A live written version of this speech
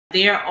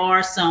there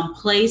are some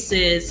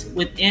places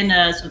within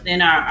us,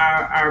 within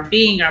our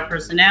being, our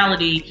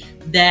personality,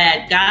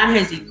 that God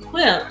has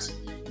equipped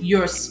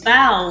your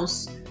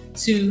spouse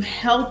to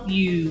help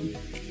you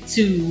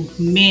to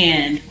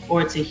mend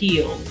or to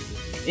heal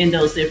in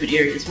those different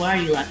areas. Why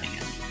are you laughing at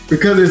me?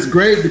 Because it's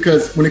great,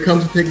 because when it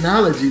comes to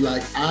technology,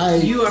 like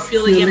you are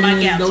filling in my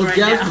gaps those right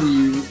gaps now. for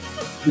you,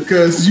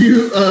 because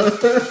you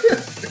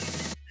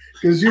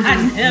because you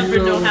I never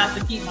know how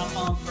to keep my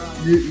phone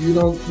from you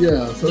don't,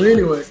 yeah. So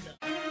anyway.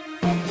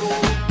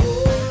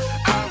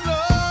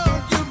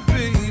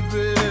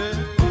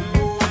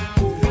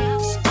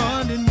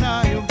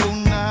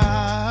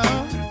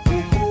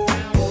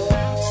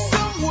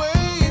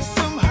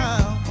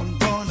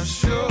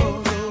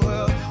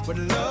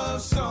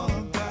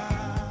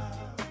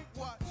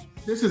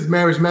 This is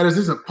Marriage Matters.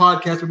 This is a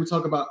podcast where we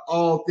talk about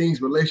all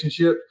things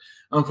relationship.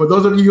 For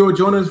those of you who are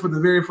joining us for the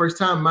very first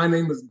time, my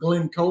name is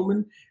Glenn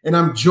Coleman, and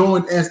I'm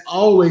joined, as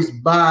always,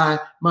 by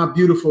my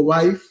beautiful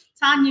wife,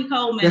 Tanya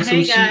Coleman. That's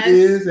hey, who guys. She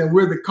is, and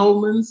we're the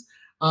Colemans.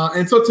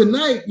 And so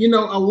tonight,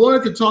 I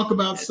wanted to talk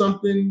about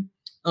something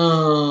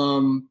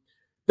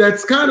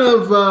that's kind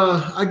of,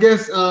 I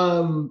guess,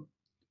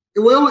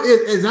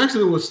 it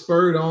actually was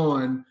spurred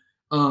on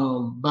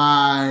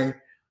by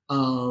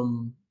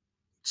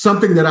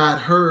something that I'd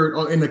heard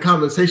in the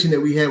conversation that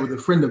we had with a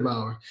friend of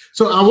ours.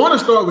 So I want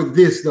to start with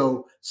this,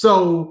 though.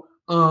 So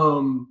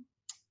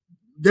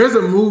there's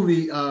a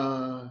movie,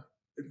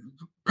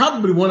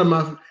 probably one of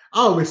my,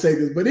 I always say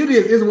this, but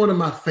it's one of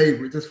my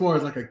favorites as far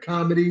as like a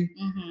comedy.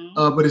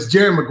 Mm-hmm. But it's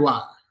Jerry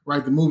Maguire,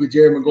 right? The movie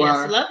Jerry Maguire.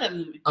 Yes, I love that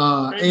movie.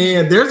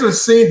 And there's a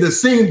scene, the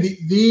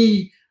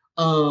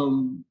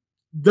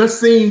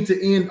scene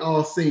to end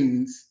all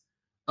scenes.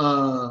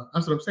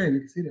 That's what I'm saying. You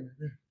can see that right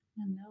there.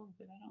 I know,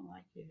 but I don't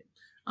like it.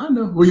 I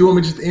know. Well, you want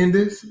me just to end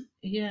this?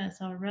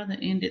 Yes, I'd rather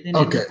end it than it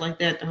look like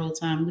that the whole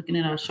time, looking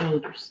at our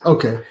shoulders.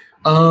 Okay.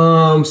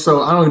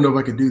 So I don't even know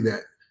if I could do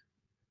that.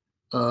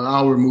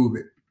 I'll remove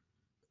it.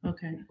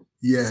 Okay.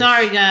 Yeah.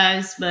 Sorry,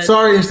 guys, but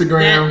sorry,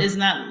 Instagram. That is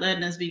not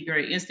letting us be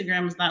great.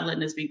 Instagram is not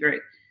letting us be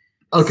great.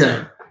 Okay.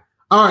 So.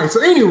 All right.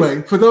 So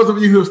anyway, for those of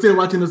you who are still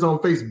watching us on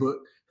Facebook,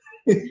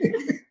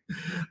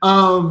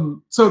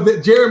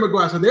 Jerry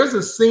Maguire. So there's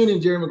a scene in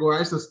Jerry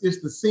Maguire. It's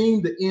the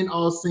scene to end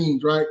all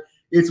scenes, right?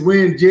 It's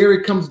when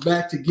Jerry comes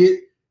back to get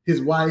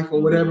his wife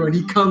or whatever, and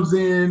he comes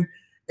in,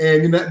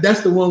 and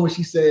that's the one where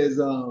she says,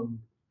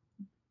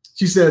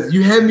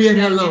 "You had me at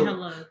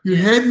hello. You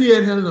had me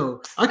at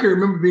hello." I can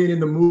remember being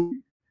in the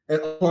movie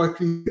at Park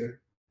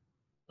Theater.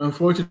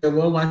 Unfortunately, I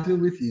wasn't watching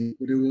it with you,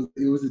 but it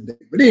was a day.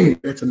 But anyway,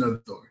 that's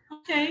another story.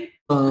 Okay.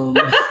 So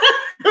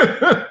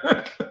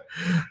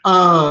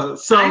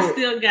I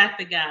still got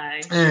the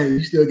guy. Hey,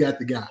 you still got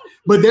the guy.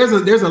 But there's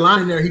a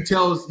line in there. He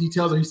tells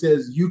her, he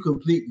says, "You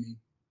complete me."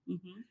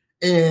 Mm-hmm.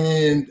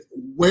 And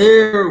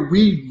where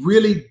we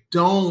really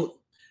don't,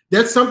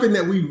 that's something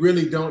that we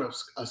really don't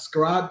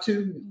ascribe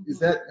to. Mm-hmm. Is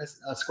that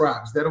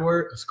ascribe? Is that a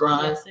word?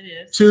 Ascribe? Yes, it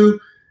is. To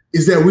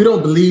is that we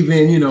don't believe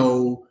in,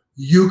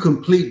 you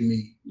complete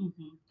me,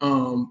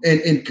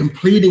 and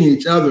completing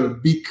each other,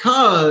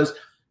 because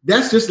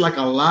that's just like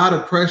a lot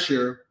of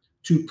pressure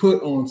to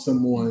put on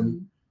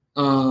someone,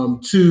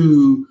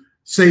 to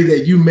say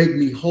that you make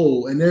me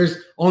whole. And there's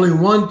only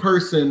one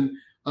person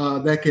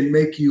that can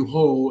make you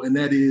whole, and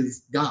that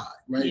is God,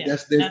 right? Yeah,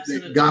 that's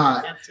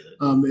God.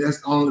 Absolutely.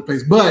 That's the only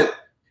place. But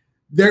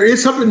there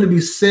is something to be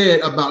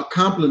said about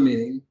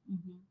complimenting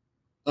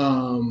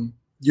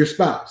your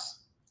spouse.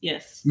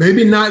 Yes.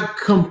 Maybe not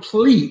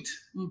complete,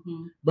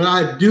 but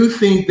I do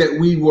think that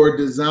we were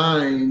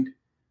designed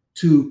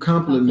to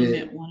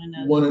compliment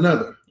one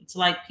another. It's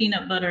like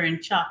peanut butter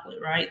and chocolate,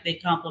 right? They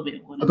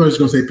complement one another. I thought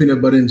you were going to say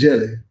peanut butter and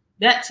jelly.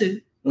 That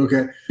too.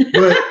 Okay.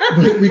 But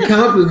we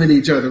complement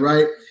each other,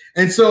 right?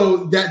 And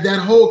so that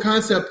whole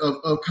concept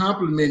of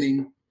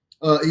complimenting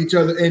each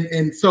other.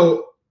 And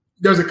so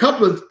there's a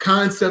couple of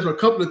concepts or a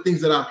couple of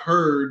things that I've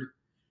heard,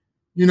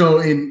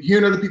 in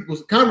hearing other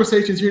people's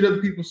conversations, hearing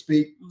other people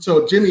speak. Mm-hmm.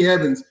 So Jimmy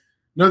Evans,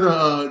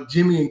 another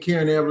Jimmy and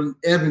Karen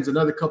Evans,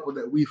 another couple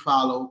that we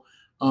follow.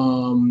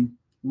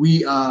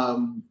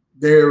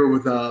 There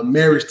with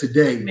Marriage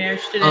Today.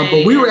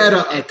 But we were at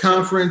a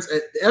conference,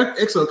 at the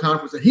EXO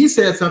conference, and he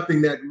said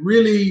something that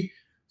really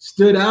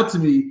stood out to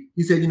me.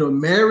 He said,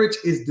 marriage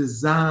is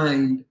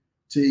designed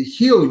to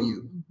heal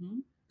you. Mm-hmm.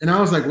 And I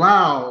was like,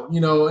 wow,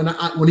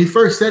 and when he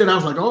first said it, I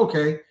was like, oh,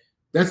 okay,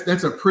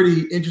 that's a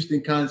pretty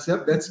interesting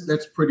concept.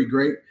 That's pretty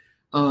great.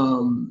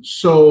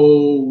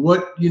 So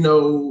what,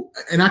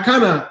 and I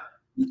kind of,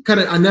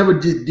 I never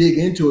did dig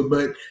into it,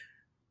 but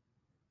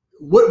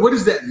what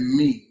does that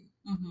mean?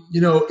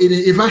 Mm-hmm.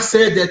 If I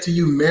said that to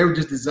you, marriage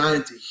is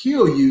designed to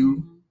heal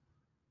you,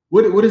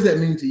 what does that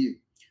mean to you?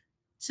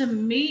 To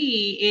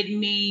me, it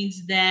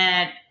means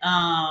that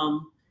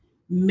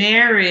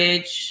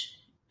marriage,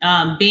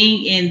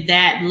 being in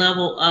that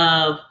level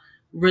of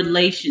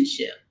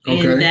relationship,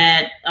 in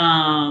that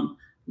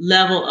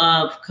level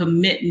of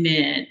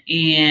commitment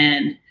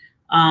and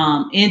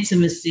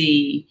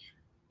intimacy,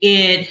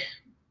 it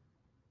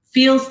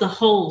fills the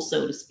hole,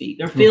 so to speak,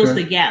 or fills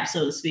the gap,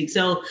 so to speak.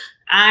 So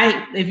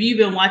if you've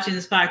been watching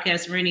this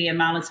podcast for any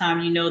amount of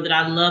time, you know that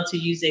I love to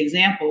use the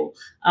example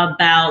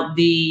about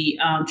the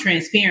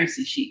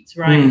transparency sheets,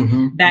 right?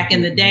 Back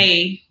in the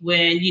day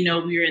when, we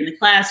were in the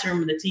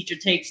classroom and the teacher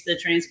takes the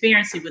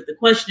transparency with the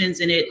questions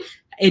and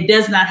it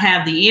does not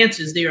have the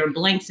answers. There are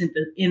blanks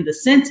in the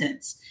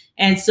sentence.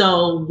 And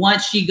so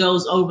once she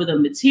goes over the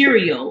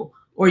material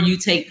or you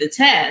take the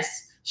test,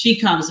 she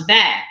comes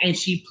back and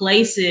she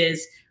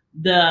places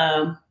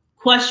the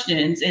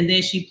questions and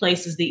then she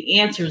places the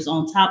answers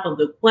on top of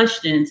the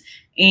questions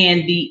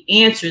and the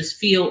answers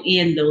fill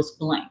in those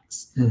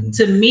blanks.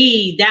 To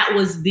me, that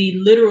was the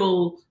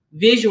literal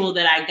visual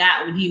that I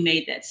got when he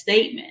made that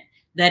statement,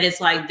 that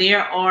it's like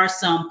there are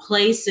some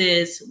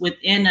places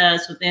within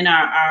us, within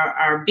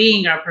our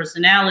being, our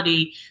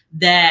personality,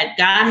 that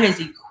God has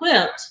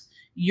equipped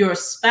your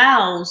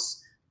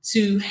spouse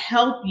to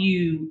help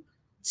you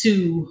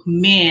to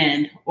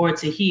mend or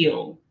to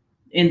heal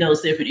in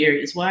those different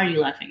areas. Why are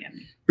you laughing at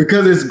me?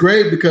 Because it's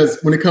great, because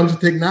when it comes to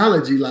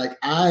technology, like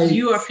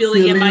you are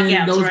filling in my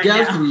gaps those right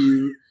gaps now. for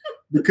you,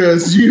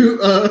 because you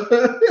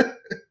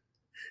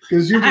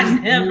because I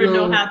never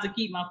know how to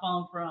keep my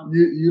phone from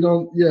you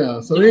don't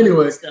so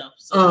anyway stuff,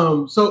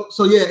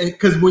 so yeah,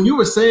 because when you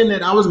were saying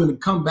that, I was going to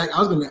come back, I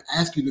was going to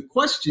ask you the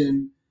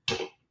question,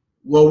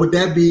 well, would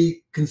that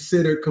be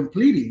considered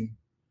completing?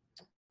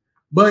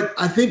 But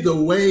I think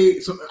the way,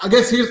 so I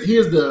guess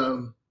here's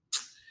the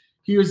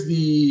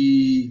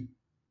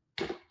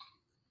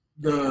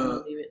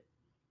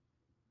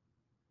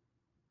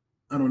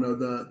I don't know,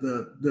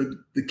 the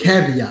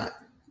caveat,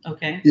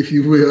 okay, if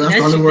you will. That's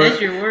the only word.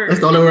 That's your word. That's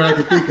the only word I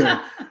can think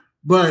of.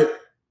 But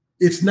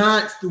it's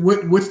not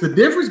what's the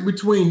difference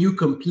between you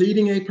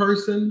completing a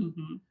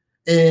person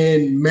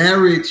and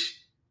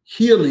marriage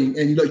healing.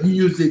 And you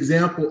use the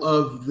example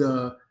of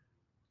the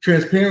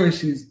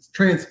transparency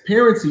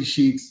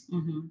sheets.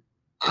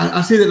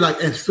 I see that like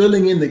as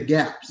filling in the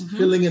gaps,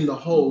 filling in the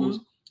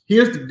holes.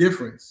 Here's the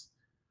difference.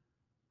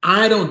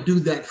 I don't do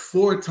that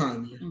for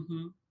Tanya.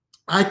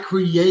 I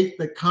create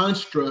the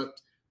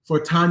construct for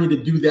Tanya to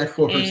do that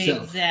for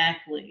herself.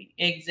 Exactly.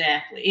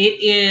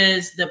 It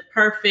is the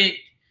perfect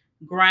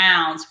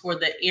grounds for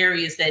the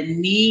areas that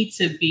need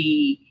to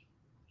be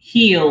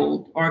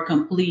healed or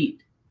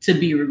complete to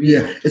be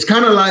revealed. Yeah, it's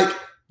kind of like,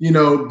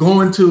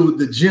 going to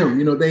the gym.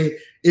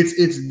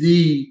 It's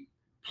the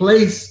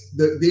place,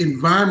 the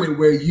environment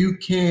where you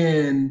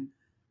can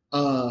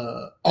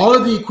all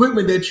of the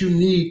equipment that you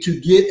need to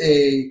get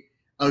a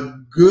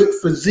good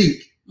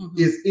physique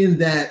is in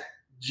that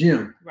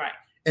gym. Right.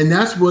 And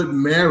that's what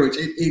marriage,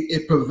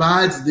 it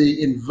provides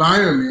the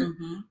environment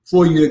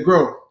for you to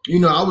grow.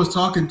 I was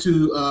talking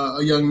to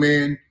a young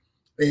man,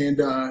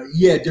 and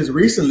he had just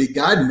recently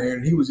gotten married,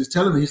 and he was just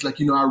telling me, he's like,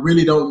 I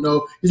really don't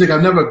know. He's like,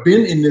 I've never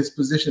been in this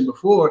position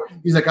before.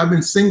 He's like, I've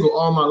been single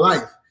all my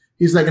life.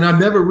 He's like, and I've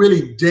never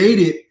really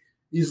dated.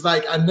 He's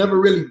like, I never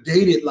really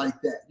dated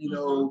like that,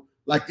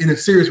 like in a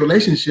serious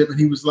relationship. And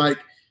he was like,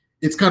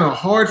 it's kind of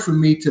hard for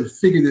me to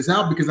figure this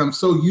out because I'm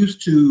so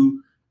used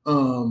to,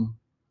 only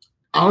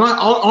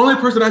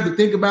person I had to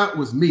think about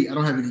was me. I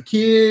don't have any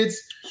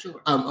kids. Sure.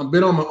 I've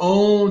been on my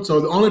own. So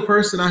the only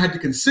person I had to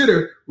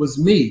consider was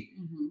me.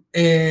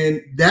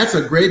 And that's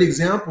a great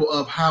example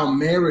of how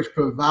marriage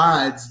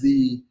provides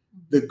the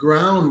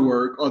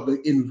groundwork or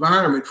the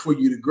environment for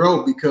you to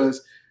grow,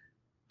 because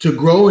to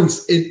grow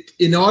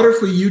in order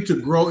for you to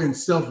grow in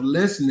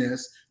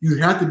selflessness, you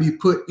have to be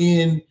put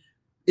in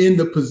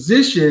the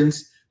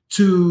positions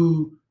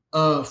to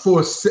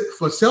for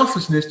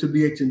selfishness to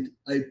be a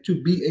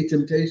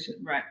temptation.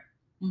 Right.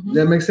 Does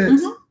that make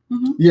sense?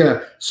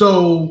 Yeah.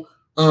 So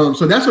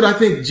that's what I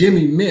think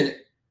Jimmy meant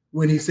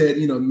when he said,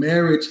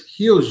 marriage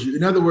heals you.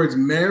 In other words,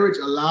 marriage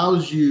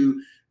allows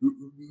you.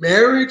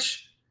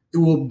 It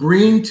will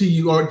bring to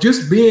you, or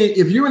just being,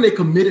 if you're in a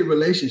committed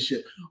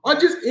relationship, or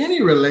just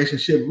any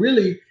relationship,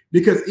 really,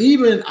 because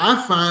even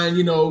I find,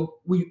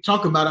 we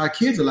talk about our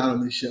kids a lot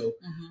on this show,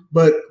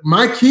 but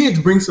my kids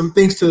bring some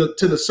things to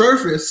the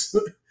surface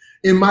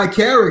in my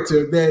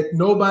character that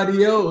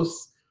nobody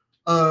else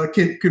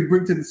can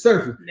bring to the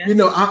surface.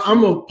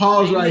 I'm gonna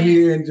pause right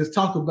here and just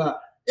talk about.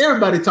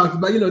 Everybody talked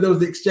about, there was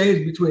the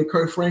exchange between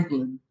Kirk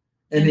Franklin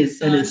and his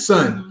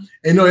son.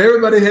 And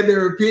everybody had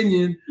their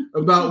opinion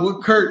about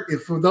what Kirk.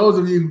 If for those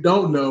of you who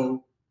don't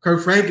know,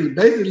 Kirk Franklin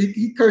basically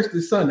he cursed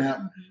his son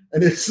out,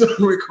 and his son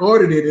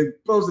recorded it and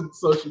posted it to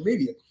social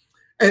media.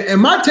 And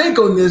my take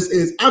on this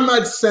is, I'm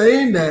not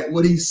saying that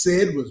what he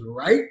said was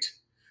right,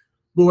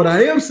 but what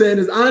I am saying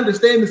is I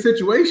understand the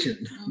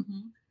situation.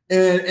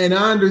 And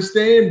I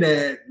understand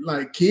that,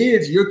 like,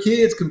 your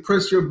kids can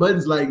press your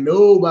buttons like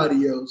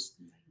nobody else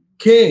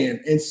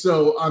can. And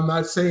so I'm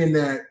not saying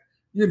that,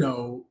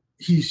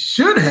 he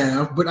should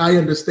have, but I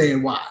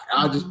understand why.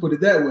 I'll just put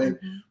it that way.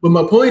 But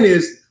my point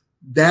is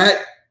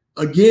that,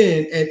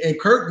 again, and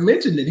Kirk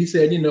mentioned it. He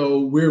said,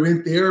 we're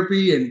in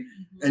therapy, and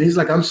he's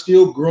like, I'm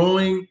still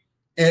growing.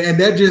 And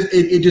that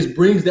it just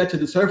brings that to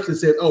the surface and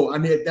says,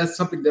 that's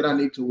something that I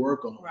need to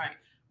work on. Right.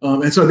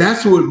 And so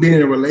that's what being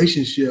in a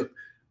relationship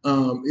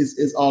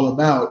is all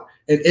about.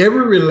 And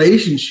every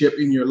relationship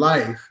in your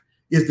life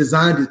is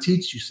designed to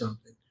teach you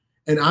something.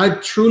 And I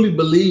truly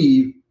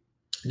believe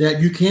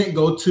that you can't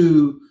go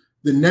to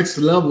the next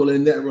level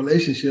in that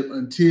relationship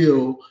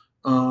until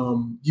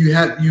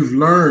you've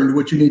learned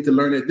what you need to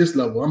learn at this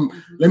level.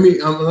 Let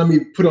me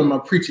put on my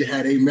preacher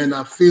hat. Amen.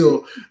 I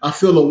feel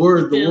the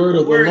word of the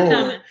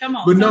Lord. Come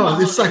on, but no,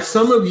 it's like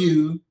some of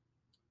you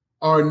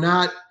have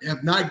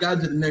not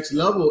gotten to the next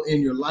level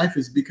in your life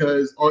is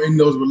because, or in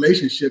those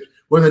relationships,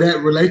 whether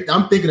that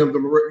I'm thinking of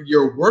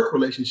your work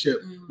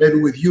relationship, maybe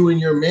with you and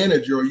your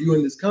manager or you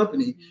and this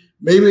company.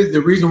 Maybe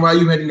the reason why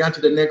you hadn't got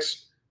to the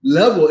next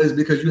level is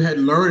because you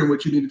hadn't learned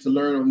what you needed to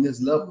learn on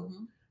this level.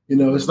 You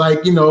know, it's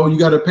like, you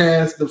got to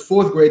pass the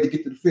 4th grade to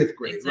get to the 5th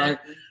grade, right?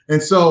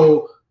 And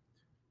so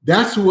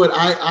that's what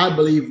I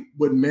believe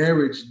what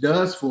marriage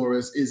does for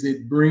us is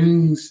it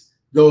brings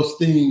those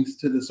things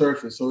to the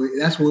surface. So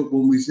that's what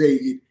when we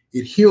say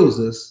it heals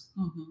us,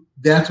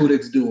 that's what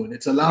it's doing.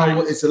 It's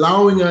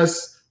allowing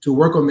us to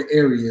work on the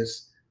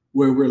areas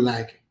where we're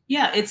lacking.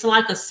 Yeah, it's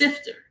like a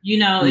sifter.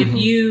 If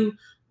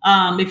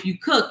you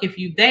cook, if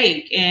you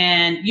bake,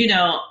 and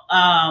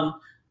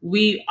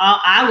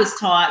I was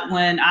taught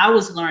when I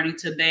was learning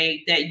to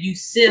bake that you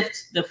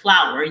sift the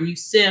flour and you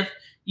sift,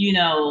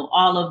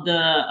 all of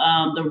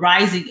the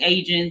rising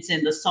agents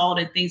and the salt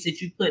and things that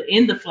you put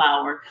in the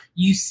flour.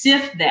 You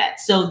sift that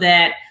so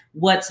that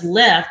what's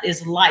left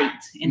is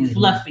light and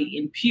fluffy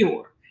and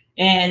pure,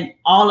 and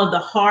all of the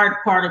hard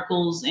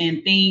particles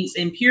and things,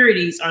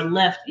 impurities are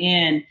left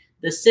in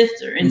the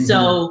sifter. And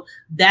so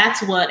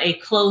that's what a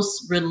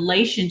close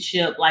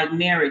relationship like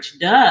marriage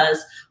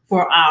does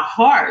for our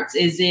hearts,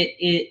 is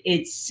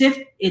it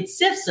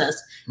sifts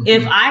us.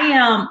 If I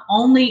am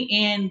only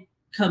in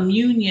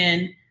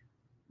communion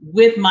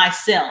with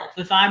myself,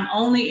 if I'm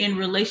only in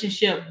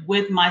relationship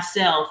with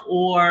myself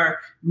or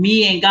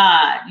me and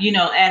God,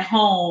 at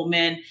home,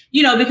 and,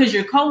 because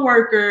your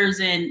coworkers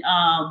and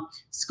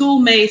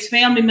schoolmates,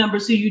 family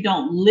members who you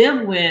don't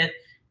live with,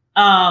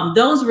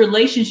 those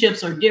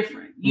relationships are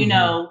different.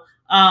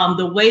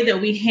 The way that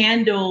we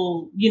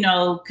handle,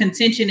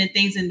 contention and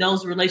things in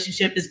those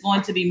relationships is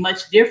going to be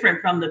much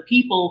different from the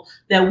people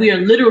that we are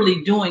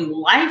literally doing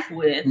life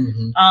with,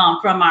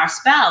 from our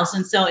spouse.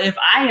 And so if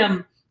I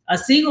am a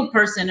single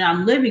person and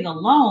I'm living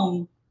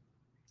alone,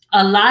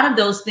 a lot of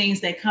those things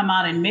that come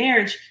out in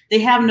marriage, they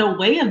have no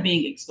way of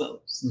being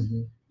exposed,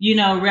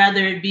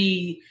 rather it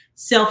be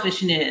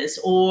selfishness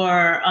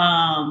or,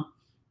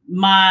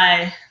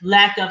 my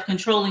lack of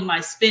controlling my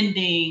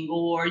spending,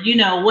 or,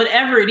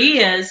 whatever it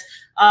is,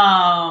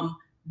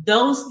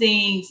 those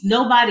things,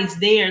 nobody's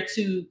there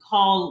to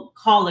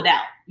call it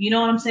out. You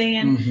know what I'm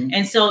saying?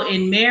 And so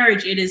in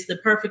marriage, it is the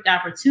perfect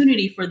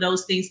opportunity for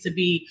those things to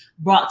be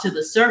brought to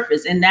the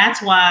surface. And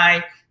that's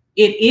why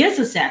it is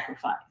a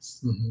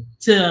sacrifice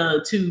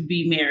to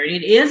be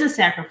married. It is a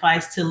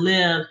sacrifice to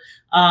live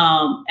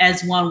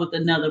as one with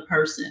another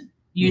person,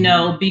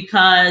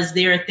 because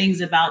there are things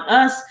about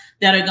us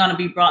that are going to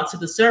be brought to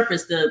the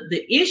surface.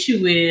 The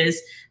issue is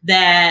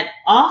that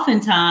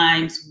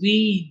oftentimes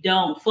we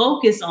don't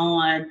focus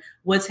on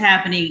what's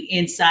happening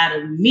inside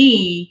of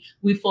me.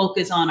 We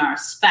focus on our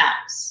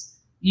spouse,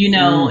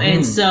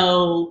 and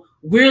so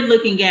we're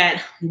looking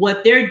at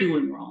what they're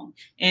doing wrong,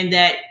 and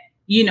that,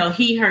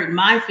 he hurt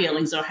my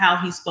feelings, or how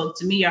he spoke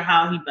to me, or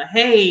how he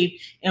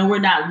behaved. And we're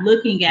not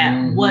looking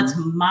at what's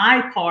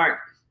my part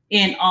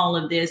in all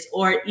of this,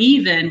 or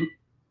even,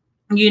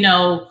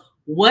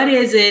 what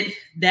is it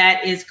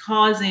that is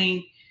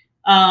causing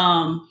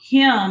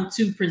him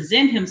to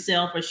present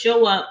himself or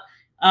show up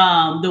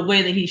the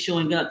way that he's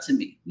showing up to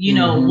me?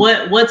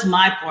 What's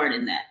my part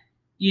in that?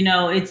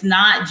 It's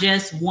not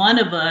just one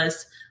of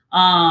us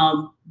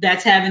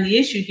that's having the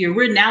issue here.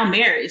 We're now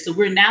married, so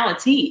we're now a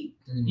team.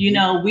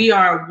 We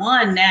are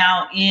one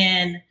now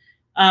in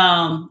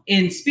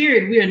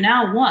spirit. We are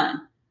now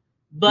one,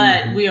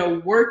 but we are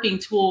working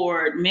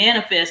toward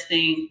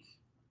manifesting,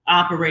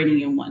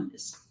 operating in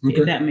oneness.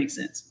 If that makes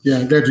sense. Yeah,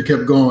 I'm glad you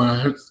kept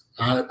going.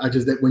 I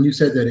just that when you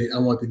said that, I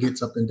want to get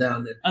something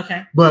down there.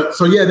 Okay. But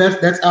so yeah,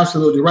 that's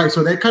absolutely right.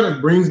 So that kind of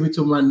brings me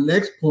to my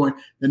next point.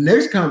 The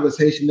next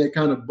conversation that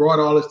kind of brought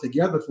all this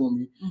together for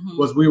me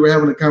was we were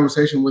having a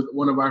conversation with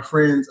one of our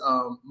friends,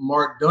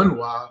 Mark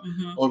Dunwah,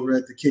 over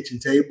at the kitchen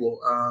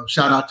table.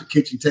 Shout out to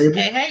Kitchen Table.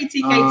 Hey,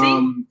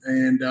 TKT.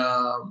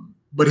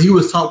 But we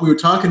were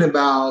talking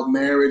about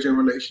marriage and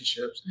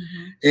relationships.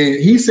 And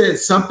he said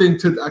something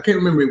I can't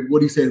remember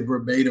what he said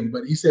verbatim,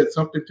 but he said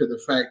something to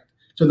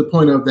the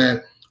point of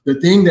that the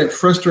thing that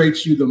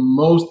frustrates you the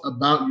most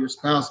about your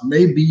spouse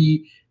may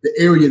be the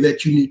area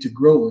that you need to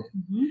grow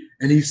in.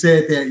 And he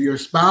said that your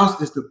spouse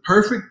is the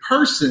perfect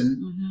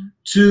person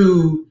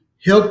to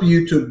help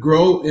you to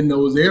grow in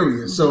those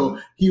areas. So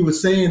he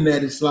was saying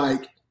that it's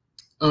like,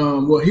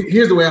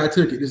 here's the way I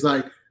took it. It's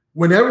like,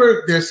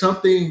 whenever there's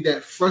something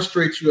that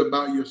frustrates you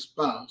about your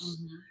spouse,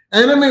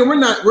 and I mean, we're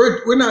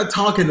not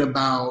talking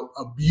about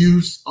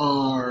abuse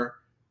or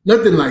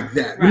nothing like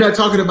that. We're not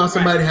talking about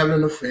somebody having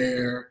an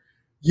affair.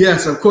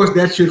 yes, of course,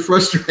 that should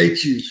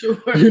frustrate you. Sure.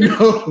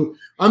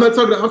 I'm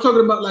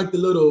talking about like the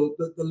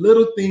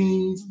little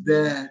things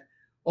that,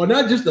 or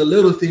not just the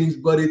little things,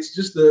 but it's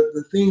just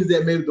the things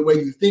that maybe the way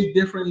you think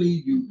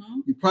differently, you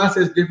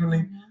process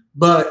differently.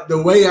 But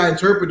the way I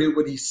interpreted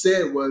what he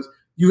said was,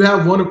 you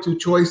have one of two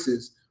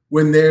choices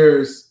when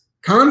there's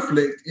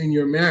conflict in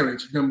your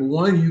marriage. Number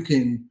one, you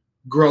can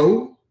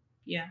grow,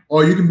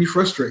 or you can be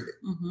frustrated.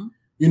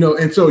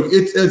 And so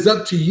it's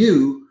up to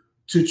you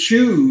to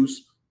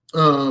choose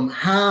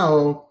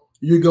how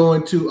you're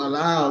going to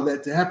allow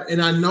that to happen.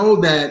 And I know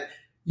that,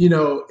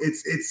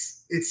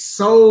 it's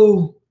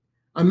so,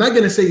 I'm not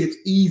going to say it's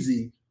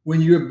easy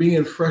when you're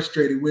being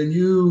frustrated, when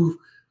you've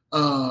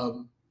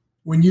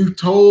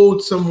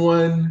told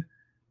someone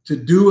to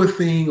do a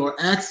thing, or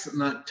ask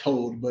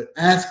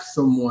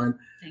someone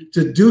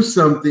to do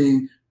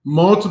something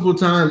multiple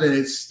times, and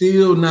it's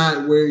still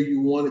not where you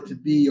want it to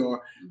be. And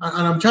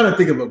I'm trying to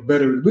think of a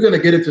better, we're going to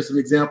get into some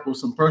examples,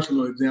 some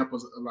personal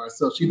examples of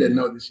ourselves. She didn't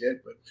know this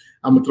yet, but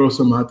I'm going to throw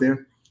some out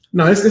there.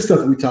 No, it's this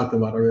stuff we talked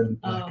about already.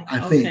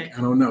 I think,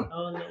 I don't know.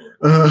 Oh, no.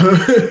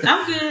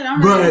 I'm good.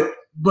 I'm ready.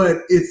 But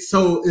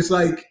so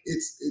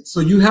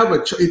you have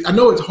I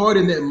know it's hard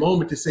in that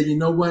moment to say, you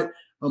know what,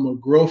 I'm gonna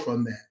grow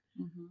from that.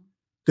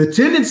 The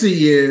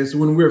tendency is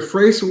when we're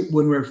faced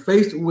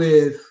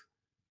with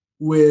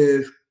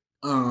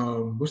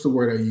what's the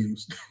word I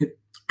used?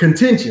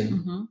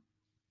 Contention.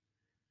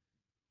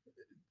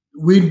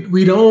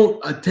 We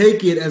don't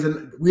take it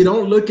we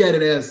don't look at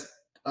it as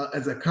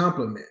a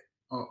compliment,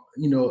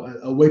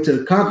 a way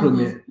to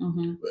compliment.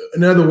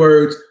 In other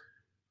words,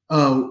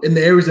 in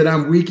the areas that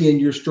I'm weak in,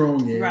 you're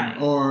strong in,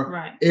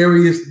 or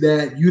areas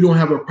that you don't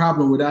have a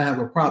problem with, I have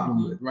a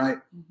problem with, right?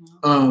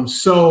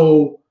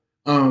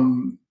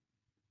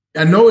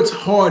 I know it's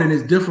hard and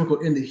it's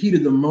difficult in the heat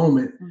of the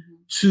moment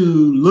to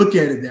look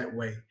at it that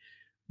way,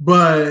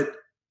 but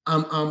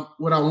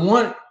what I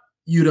want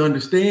you to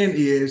understand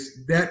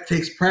is that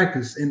takes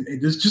practice, and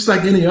just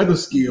like any other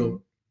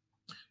skill,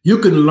 you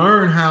can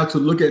learn how to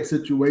look at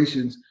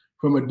situations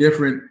from a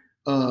different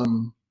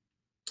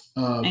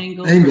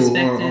angle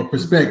or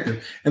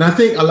perspective. And I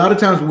think a lot of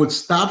times what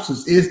stops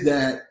us is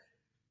that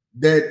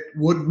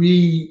what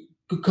we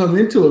could come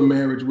into a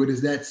marriage with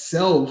is that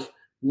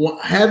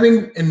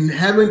having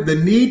the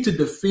need to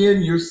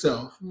defend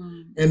yourself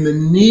and the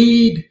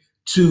need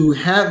to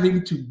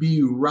having to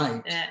be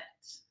right.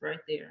 That's right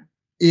there.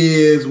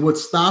 Is what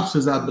stops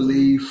us, I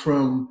believe,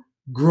 from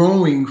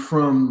growing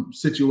from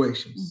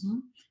situations.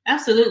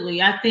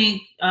 Absolutely. I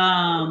think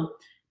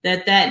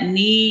that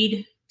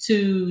need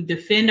to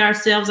defend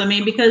ourselves. I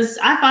mean, because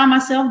I find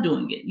myself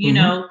doing it, we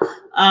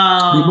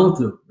both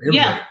do. Everybody.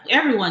 Yeah,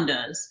 everyone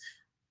does.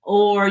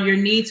 Or your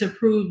need to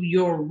prove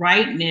your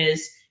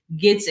rightness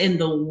gets in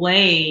the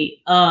way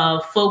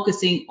of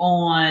focusing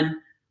on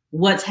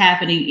what's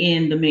happening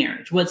in the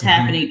marriage, what's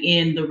happening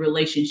in the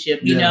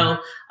relationship.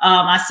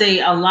 I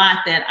say a lot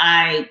that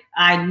I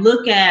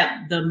look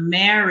at the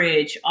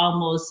marriage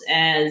almost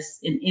as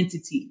an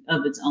entity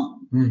of its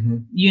own,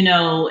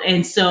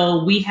 and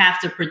so we have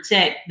to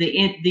protect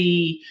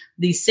the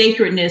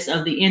sacredness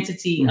of the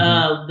entity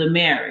of the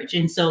marriage.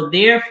 And so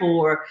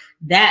therefore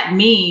that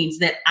means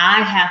that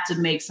I have to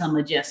make some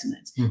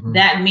adjustments.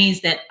 That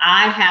means that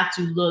I have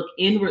to look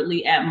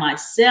inwardly at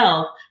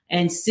myself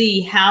and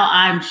see how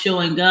I'm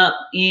showing up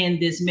in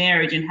this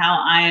marriage and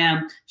how I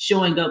am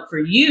showing up for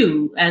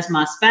you as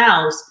my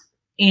spouse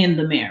in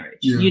the marriage.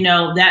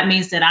 That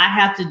means that I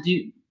have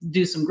to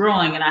do some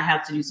growing, and I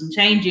have to do some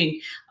changing,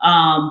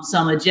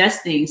 some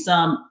adjusting,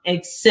 some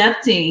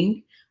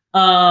accepting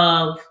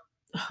of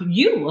who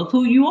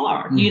you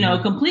are,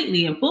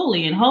 completely and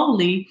fully and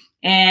wholly,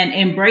 and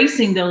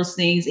embracing those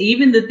things,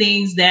 even the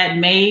things that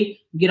may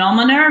get on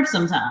my nerves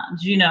sometimes,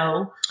 I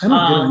don't get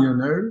on your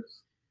nerves.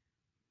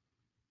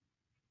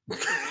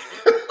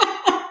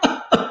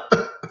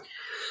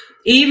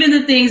 Even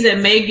the things that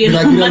may get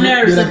on my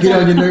nerves. Did I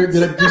get on your nerves?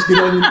 Did I just get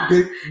on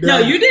your No,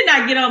 you did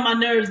not get on my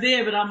nerves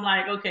there, but I'm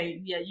like, okay,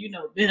 yeah, you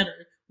know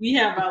better. We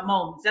have our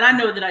moments. And I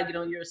know that I get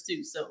on yours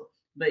too. So,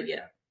 but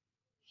yeah.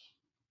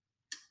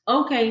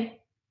 Okay.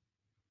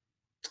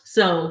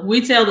 So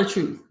we tell the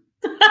truth.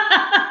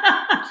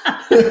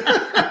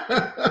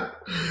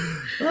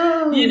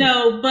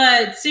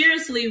 But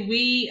seriously,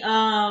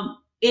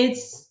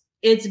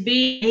 it's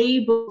being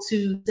able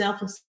to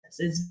self-assess.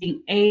 It's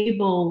being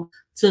able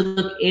to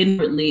look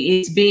inwardly.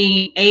 It's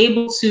being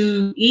able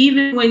to,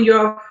 even when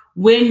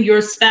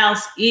your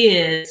spouse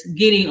is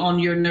getting on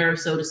your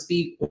nerves, so to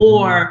speak,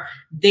 or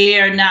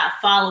they're not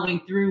following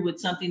through with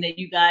something that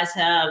you guys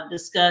have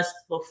discussed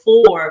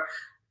before,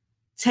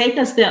 take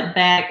a step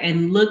back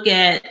and look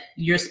at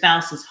your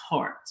spouse's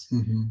heart,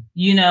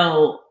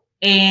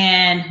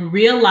 and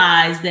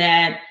realize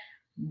that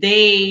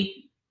they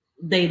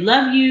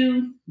love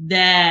you,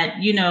 that,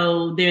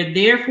 they're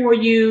there for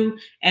you,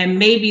 and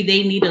maybe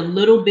they need a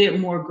little bit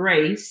more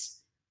grace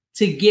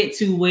to get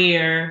to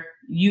where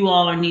you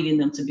all are needing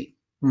them to be,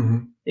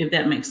 if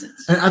that makes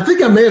sense. And I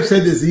think I may have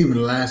said this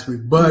even last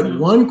week, but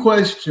one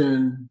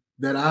question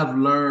that I've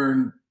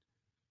learned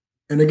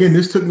and again,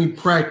 this took me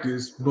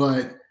practice,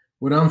 but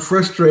when I'm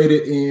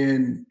frustrated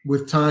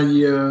with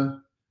Tanya,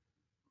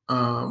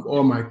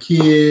 or my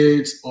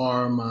kids,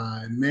 or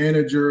my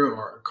manager,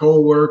 or a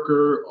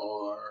coworker,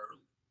 or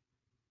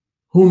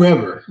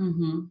whomever,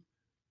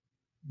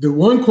 the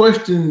one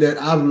question that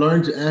I've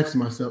learned to ask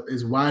myself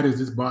is, why does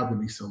this bother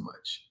me so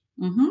much?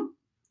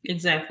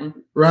 Exactly.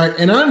 Right.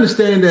 And I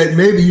understand that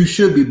maybe you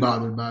should be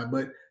bothered by it,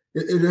 but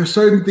there are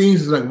certain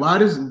things like,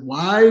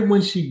 why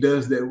when she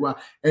does that, why?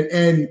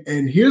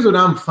 And here's what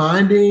I'm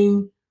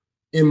finding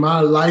in my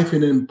life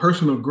and in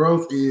personal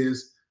growth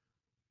is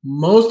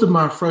most of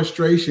my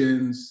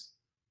frustrations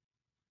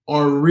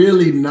are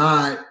really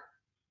not,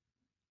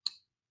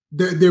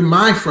 they're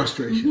my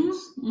frustrations.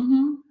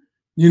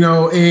 You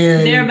know,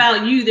 and they're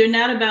about you. They're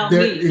not about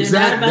me. They're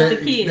not about the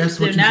kids.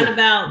 They're not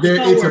about the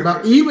coworkers. It's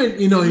about even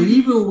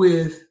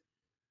with,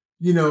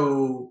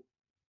 even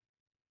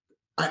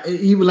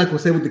like we'll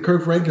say with the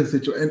Kirk Franklin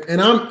situation,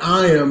 and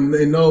I am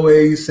in no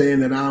way saying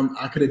that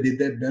I could have did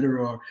that better,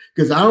 or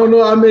because I don't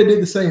know, I may have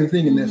did the same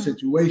thing in that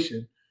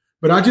situation,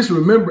 but I just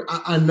remember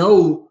I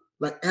know,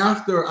 like,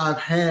 after I've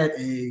had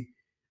and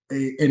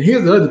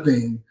here's the other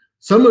thing,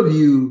 some of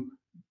you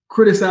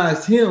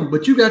criticized him,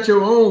 but you got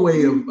your own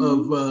way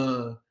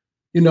of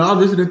I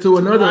was listening to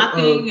another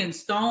blocking and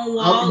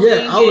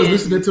stonewalling. I was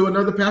listening to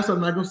another pastor.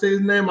 I'm not gonna say his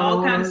name.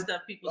 All kinds of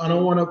stuff people. I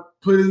don't want to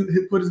put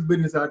his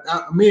business out.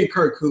 Me and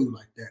Kurt cool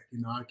like that.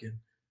 I can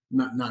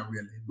not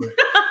really, but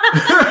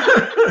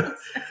I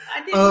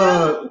didn't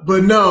know.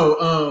 But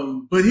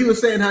no, but he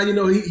was saying how him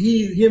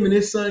and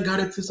his son got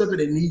into something,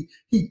 and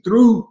he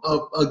threw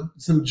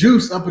some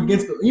juice up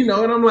against the, and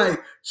I'm like,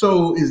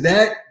 so is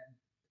that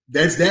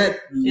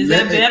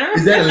better?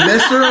 Is that a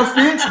lesser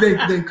offense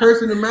than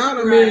cursing them out?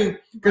 I mean,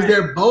 because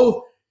they're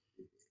both.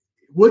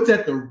 What's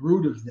at the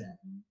root of that?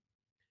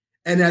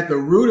 And at the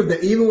root of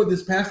that, even with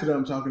this pastor that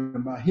I'm talking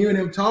about, hearing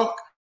him talk,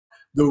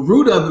 the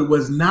root of it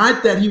was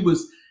not that he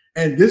was,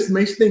 and this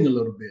may sting a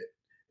little bit.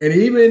 And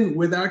even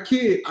with our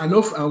kid, I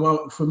know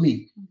for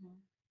me,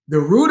 the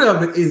root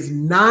of it is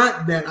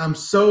not that I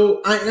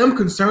am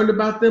concerned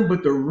about them,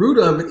 but the root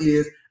of it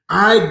is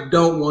I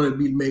don't want to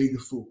be made the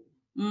fool.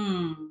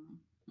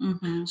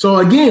 So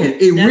again,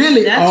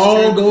 it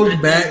all goes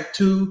back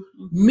to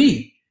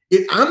me.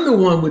 I'm the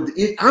one with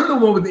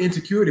the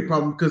insecurity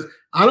problem, because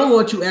I don't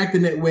want you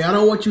acting that way. I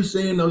don't want you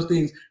saying those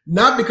things,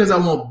 not because I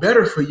want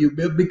better for you,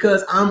 but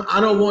because I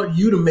don't want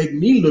you to make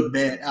me look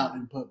bad out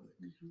in public.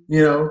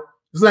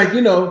 It's like, how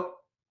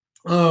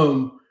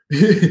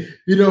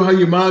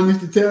your mom used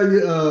to tell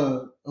you,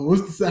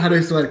 how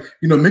they say, like,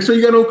 make sure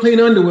you got on clean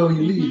underwear when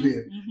you leave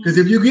here, because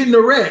if you get in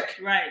a wreck,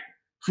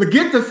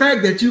 forget the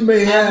fact that you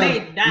may have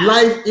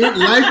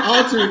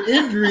life-altering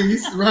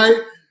injuries,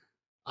 right?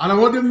 I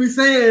don't want them to be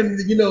saying,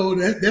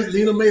 that's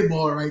Lena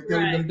Mayball right there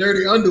with them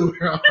dirty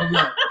underwear. I'm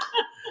like,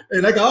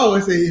 and like I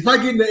always say, if I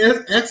get in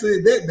the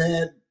accident that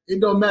bad,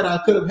 it don't matter. I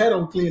could have had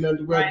on clean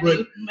underwear,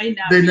 but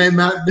they may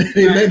not be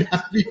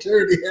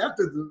dirty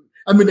after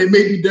they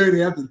may be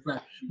dirty after the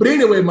fact. But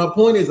anyway, my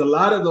point is, a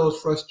lot of those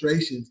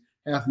frustrations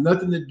have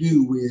nothing to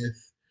do with,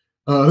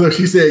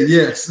 she said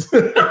yes.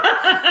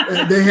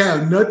 They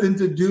have nothing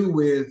to do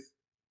with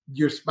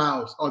your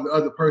spouse or the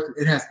other person.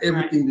 It has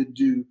everything to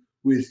do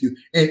with you.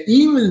 And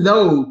even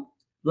though,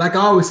 like I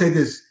always say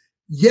this,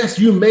 yes,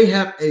 you may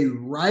have a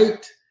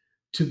right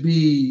to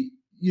be,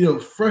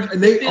 fresh,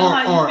 and they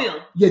are.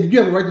 Yeah, you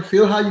have a right to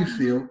feel how you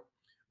feel.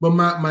 But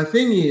my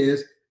thing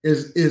is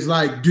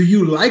like, do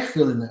you like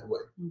feeling that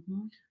way?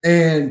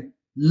 And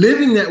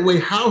living that way,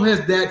 how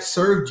has that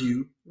served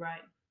you?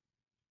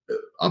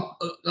 Up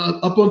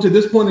until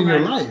this point in your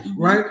life,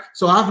 right?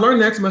 So I've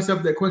learned to ask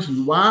myself that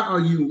question: why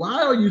are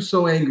you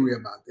so angry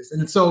about this?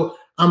 And so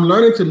I'm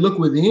learning to look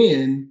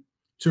within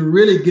to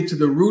really get to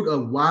the root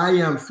of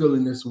why I'm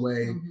feeling this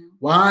way,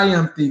 why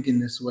I'm thinking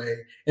this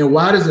way, and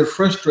why does it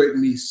frustrate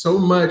me so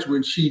much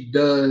when she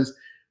does,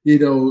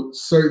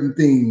 certain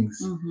things.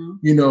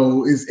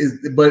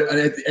 But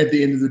at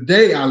the end of the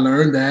day, I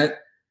learned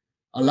that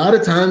a lot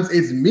of times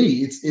it's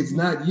me, it's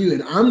not you,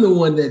 and I'm the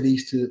one that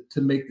needs to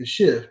make the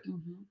shift.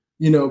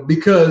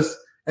 Because,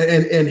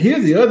 and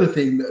here's the other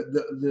thing,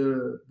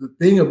 the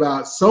thing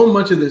about so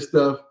much of this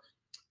stuff,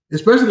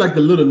 especially like the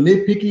little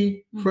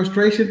nitpicky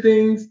frustration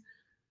things,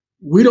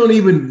 we don't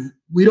even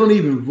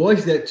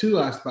voice that to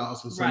our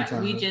spouses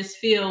sometimes. We just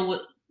feel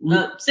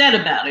upset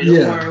about it,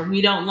 or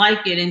we don't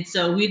like it. And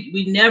so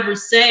we never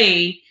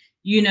say,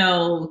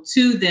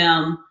 to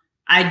them,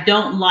 I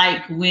don't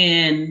like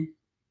when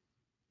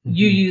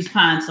you use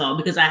pine salt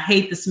because I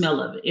hate the smell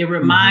of it. It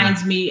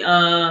reminds me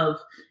of,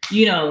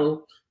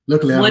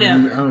 Luckily, I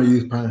don't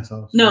use pine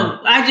salt. No,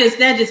 that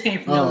just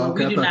came from nowhere.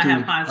 Okay. We do not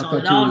have pine salt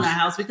at all in our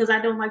house because I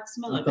don't like the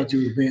smell of it. I thought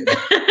you were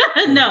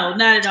venting. No,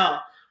 not at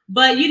all.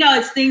 But,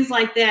 it's things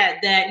like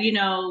that,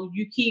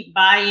 you keep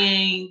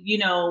buying,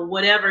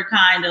 whatever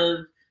kind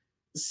of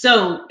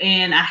soap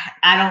and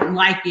I don't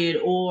like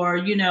it, or,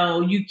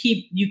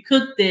 you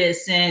cook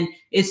this and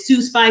it's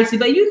too spicy,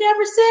 but you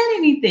never said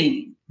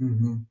anything,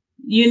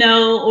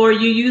 or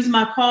you use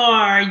my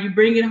car, you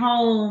bring it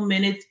home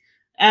and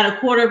at a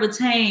quarter of a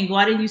tank.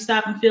 Why didn't you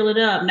stop and fill it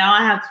up? Now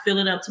I have to fill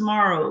it up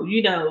tomorrow,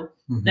 you know,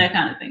 that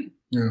kind of thing.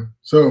 Yeah.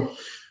 So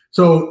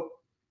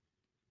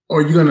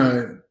are you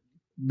gonna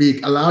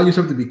allow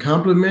yourself to be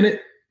complimented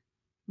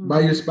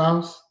by your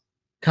spouse?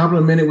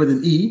 Complimented with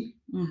an E.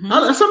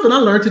 That's something I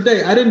learned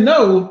today. I didn't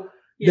know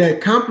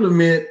that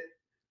compliment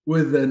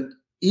with an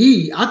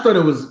E. I thought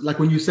it was like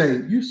when you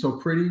say, "You're so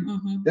pretty,"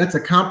 that's a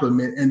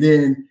compliment. And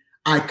then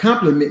I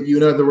compliment you.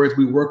 In other words,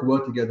 we work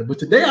well together. But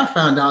today I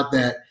found out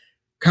that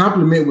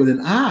compliment with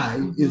an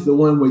I is the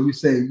one where you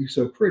say, "You're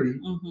so pretty."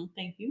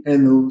 Thank you.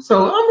 And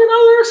so, I mean, I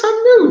learned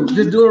something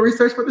new just doing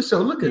research for the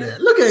show. Look at that.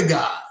 Look at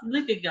God.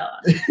 Look at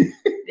God.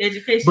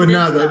 Education. But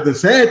now the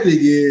sad thing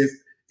is,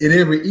 in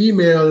every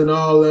email and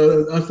all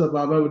the other stuff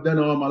I've ever done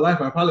all my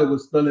life, I probably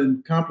was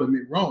spelling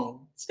compliment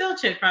wrong. Spell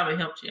check probably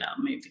helped you out,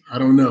 maybe. I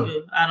don't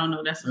know. I don't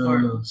know. That's the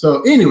part.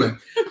 So anyway,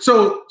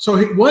 so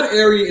one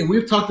area, and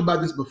we've talked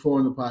about this before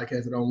in the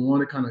podcast that I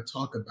want to kind of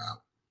talk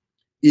about,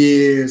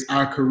 is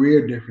our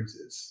career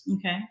differences.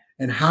 Okay.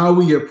 And how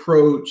we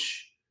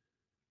approach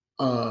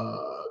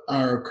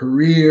our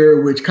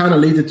career, which kind of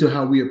leads into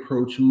how we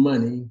approach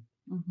money,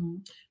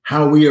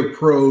 how we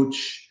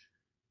approach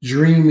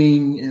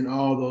dreaming, and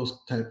all those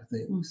type of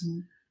things.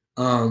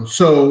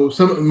 So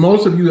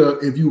most of you,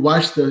 if you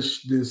watch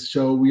this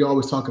show, we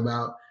always talk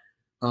about,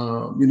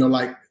 you know,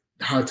 like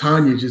how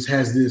Tanya just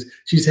has this.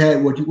 She's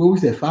had what we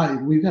said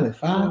 5. We got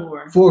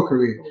 4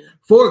 careers.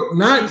 4.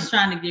 Not. She's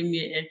trying to give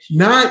me an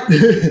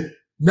extra.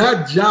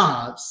 Not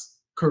jobs,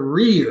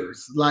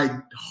 careers. Like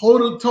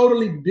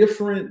totally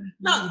different.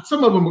 Not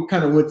some of them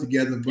kind of went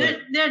together,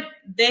 but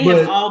they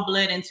have all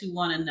bled into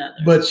one another.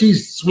 But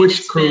she's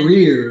switched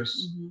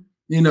careers.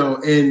 You know,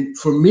 and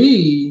for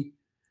me,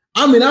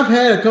 I mean, I've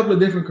had a couple of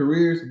different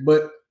careers,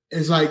 but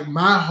it's like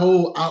my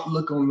whole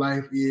outlook on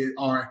life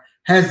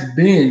has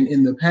been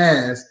in the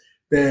past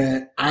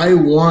that I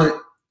want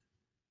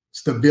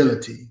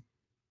stability.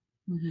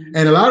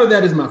 And a lot of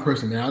that is my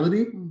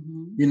personality.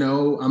 You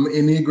know, I'm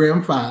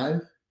Enneagram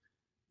 5,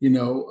 you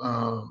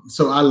know,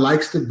 so I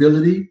like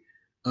stability.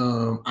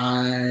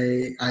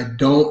 I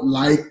don't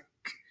like,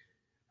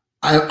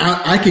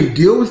 I can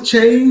deal with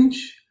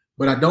change,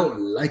 but I don't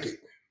like it.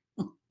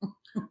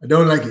 I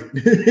don't like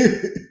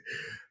it.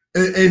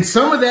 And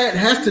some of that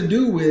has to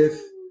do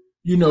with,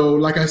 you know,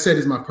 like I said,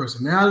 is my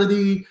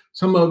personality.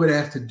 Some of it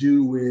has to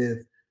do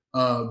with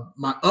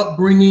my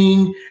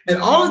upbringing, and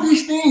all of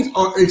these things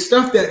it's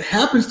stuff that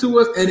happens to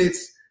us, and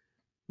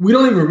we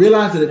don't even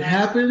realize that it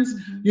happens.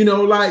 You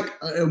know, like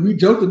we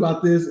joked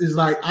about this, is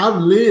like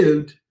I've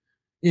lived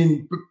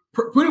in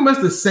pretty much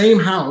the same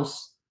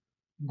house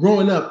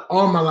growing up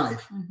all my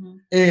life.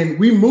 And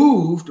we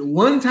moved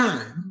one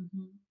time.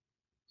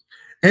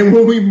 And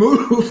when we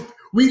moved,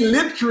 we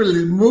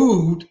literally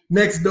moved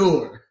next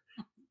door.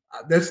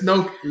 That's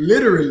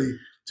literally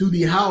to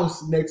the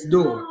house next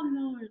door. Oh,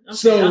 Lord. Okay,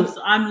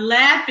 so I'm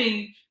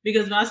laughing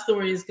because my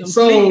story is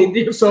completely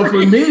different. So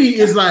for me,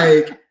 it's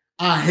like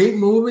I hate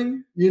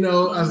moving. You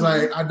know, I was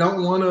like, I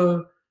don't want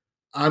to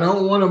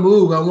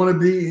move. I want to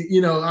be.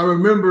 You know, I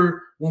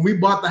remember when we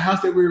bought the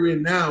house that we're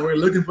in now. We're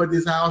looking for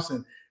this house,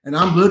 and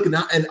I'm looking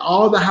out, and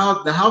all the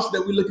house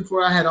that we're looking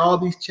for, I had all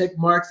these check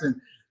marks, and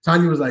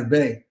Tanya was like,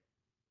 "Babe,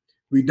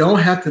 we don't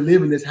have to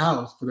live in this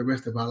house for the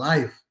rest of our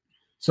life.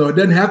 So it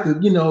doesn't have to,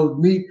 you know,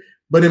 meet."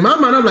 But in my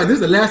mind, I'm like, this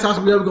is the last house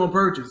we're ever going to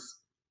purchase.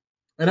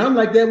 And I'm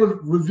like that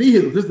with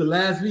vehicles. This is the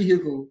last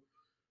vehicle,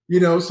 you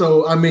know.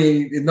 So, I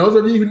mean, and those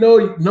of you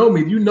who know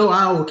me, you know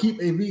I will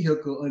keep a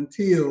vehicle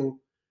until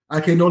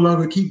I can no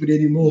longer keep it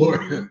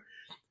anymore.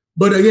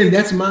 But again,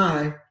 that's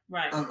my,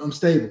 I'm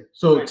stable.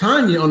 So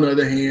Tanya, on the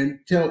other hand,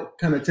 tell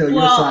your side.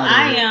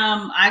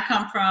 Well, I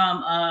come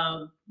from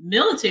a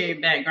military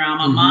background.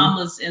 My mom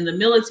was in the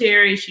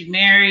military. She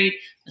married.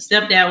 My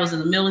stepdad was in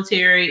the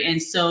military.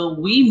 And so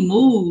we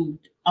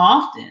moved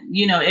often,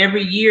 you know,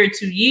 every year,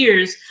 2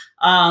 years,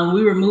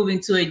 we were moving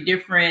to a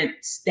different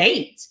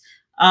state.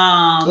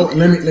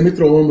 Let me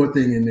throw one more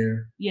thing in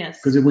there. Yes.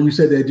 Because when you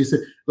said that, you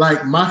said,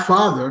 like, my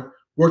father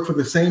worked for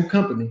the same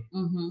company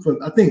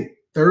for, I think,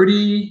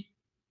 30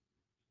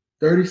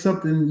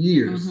 something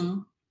years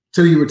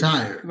till he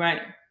retired.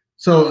 Right.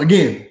 So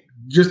again,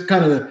 just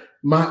kind of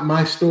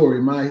my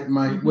story, my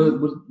what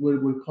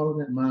we call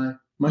that?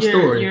 My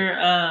story.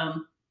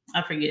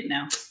 I forget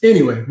now.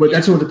 Anyway, but I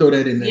just wanted to throw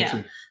that in there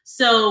too.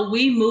 So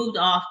we moved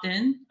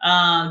often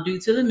due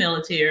to the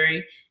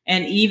military,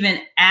 and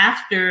even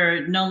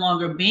after no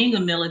longer being a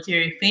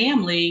military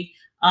family,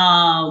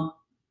 my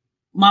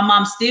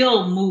mom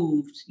still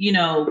moved, you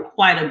know,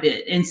 quite a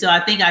bit. And so I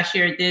think I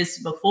shared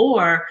this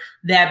before,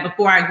 that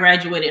before I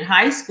graduated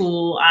high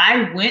school,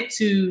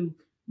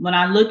 when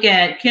I look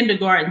at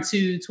kindergarten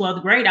to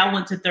 12th grade, I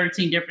went to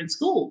 13 different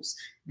schools.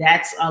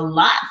 That's a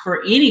lot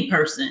for any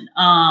person.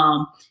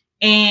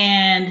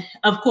 And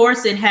of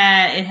course it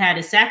had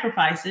its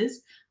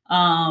sacrifices,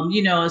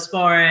 you know, as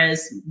far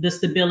as the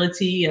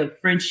stability of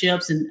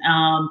friendships and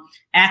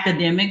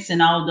academics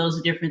and all of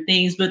those different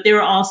things. But there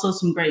were also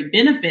some great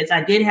benefits.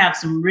 I did have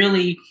some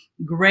really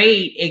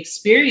great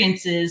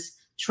experiences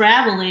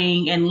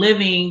traveling and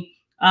living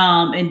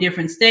in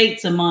different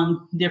states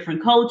among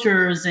different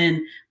cultures and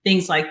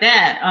things like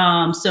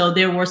that. So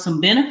there were some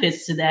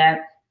benefits to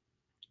that.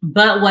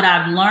 But what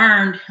I've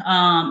learned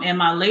in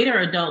my later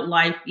adult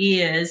life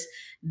is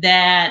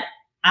that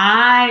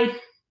I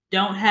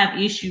don't have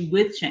issue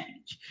with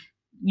change.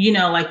 You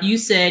know, like you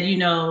said, you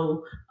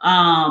know,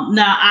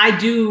 now I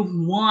do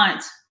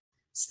want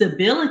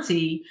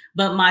stability,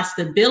 but my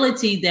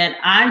stability that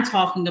I'm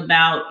talking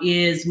about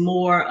is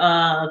more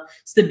of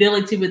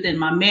stability within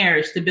my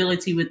marriage,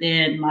 stability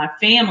within my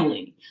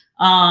family.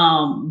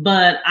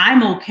 But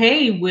I'm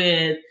okay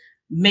with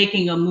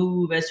making a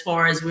move as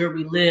far as where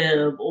we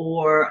live,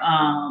 or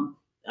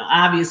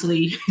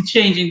obviously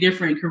changing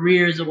different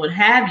careers or what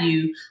have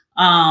you.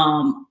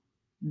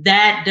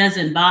 That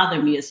doesn't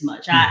bother me as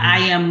much. I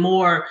am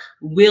more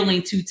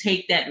willing to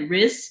take that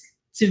risk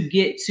to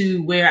get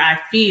to where I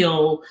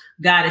feel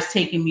God is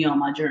taking me on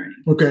my journey.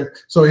 Okay.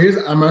 So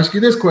I'm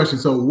asking you this question.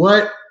 So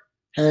what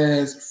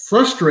has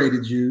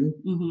frustrated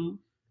you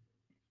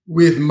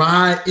with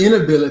my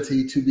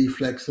inability to be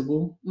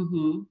flexible?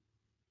 You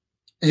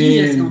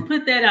just gonna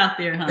put that out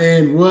there, huh?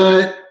 And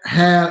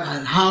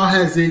how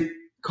has it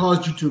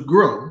caused you to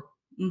grow?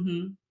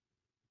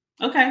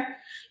 Okay.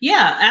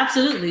 Yeah,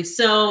 absolutely.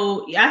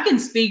 So I can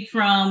speak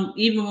from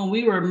even when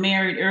we were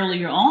married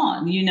earlier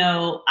on, you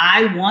know,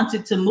 I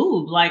wanted to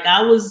move. Like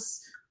I was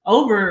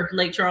over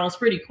Lake Charles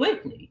pretty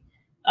quickly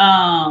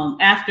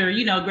after,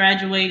 you know,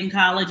 graduating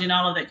college and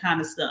all of that kind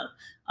of stuff.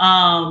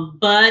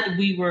 But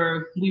we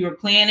were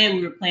planning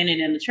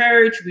in the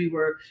church. We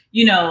were,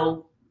 you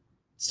know,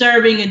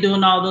 serving and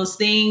doing all those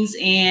things.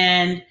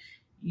 And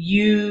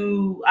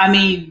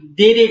didn't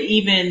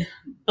even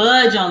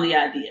budge on the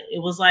idea.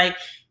 It was like,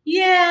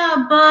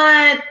 yeah,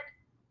 but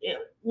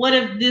what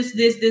if this,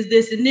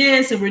 and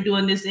this, and we're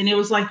doing this. And it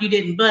was like, you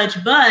didn't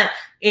budge, but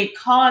it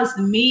caused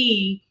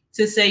me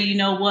to say, you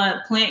know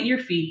what, plant your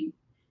feet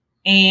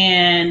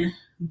and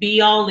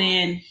be all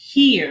in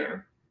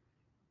here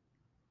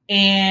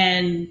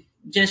and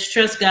just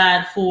trust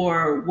God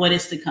for what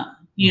is to come.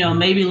 You know,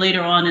 maybe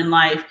later on in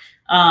life,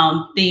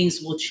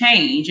 things will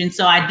change. And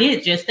so I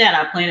did just that.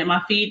 I planted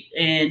my feet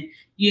and,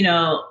 you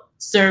know,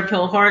 served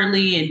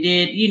wholeheartedly and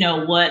did, you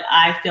know, what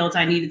I felt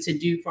I needed to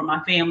do for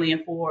my family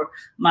and for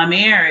my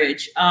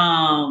marriage.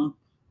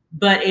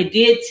 But it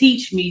did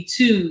teach me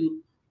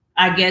to,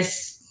 I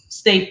guess,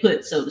 stay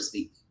put, so to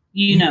speak.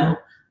 You know,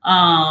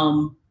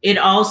 it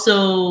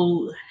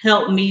also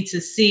helped me to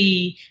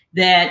see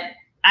that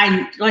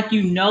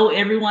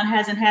everyone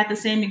hasn't had the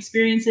same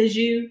experience as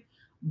you,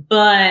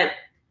 but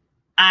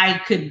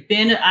I could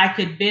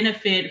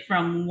benefit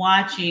from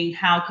watching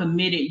how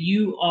committed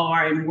you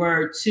are and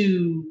were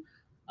to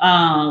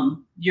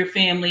your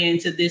family and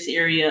to this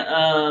area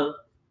of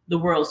the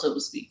world, so to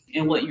speak,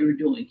 and what you were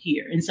doing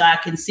here. And so I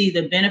can see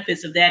the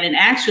benefits of that. And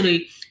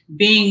actually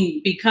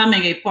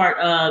becoming a part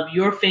of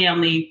your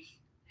family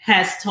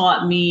has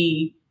taught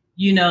me,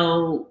 you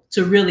know,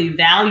 to really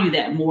value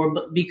that more.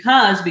 But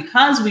because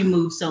we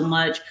move so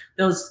much,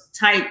 those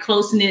tight,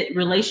 close-knit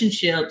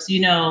relationships,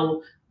 you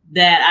know,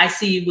 that I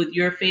see with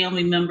your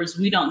family members,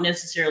 we don't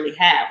necessarily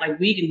have. Like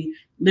we can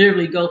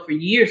literally go for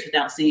years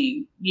without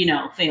seeing, you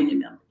know, family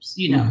members,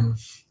 you know.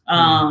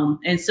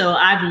 And so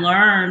I've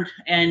learned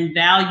and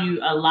value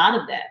a lot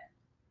of that,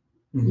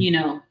 you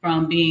know,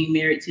 from being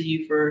married to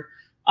you for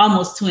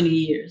almost 20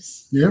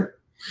 years. Yeah.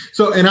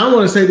 So, and I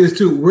want to say this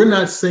too, we're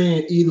not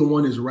saying either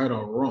one is right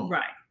or wrong.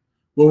 Right.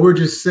 What we're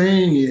just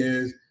saying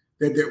is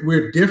that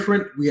we're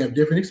different. We have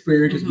different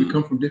experiences. We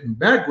come from different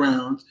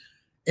backgrounds.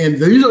 And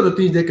these are the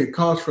things that could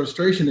cause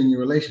frustration in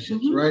your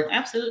relationships, right?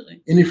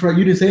 Absolutely. You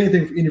didn't say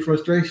anything for any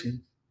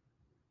frustration.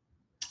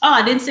 Oh,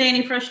 I didn't say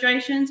any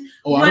frustrations.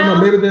 Oh, well, I don't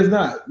know. Maybe there's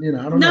not. You know,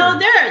 I don't know.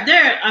 No,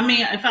 there. I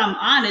mean, if I'm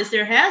honest,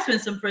 there has been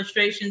some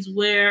frustrations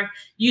where,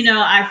 you know,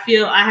 I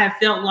have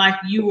felt like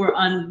you were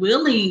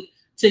unwilling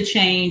to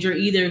change or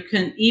either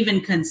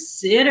even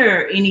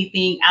consider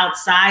anything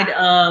outside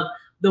of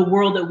the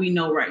world that we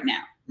know right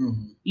now.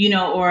 You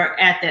know, or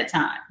at that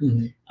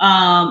time.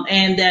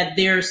 And that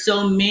there are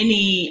so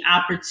many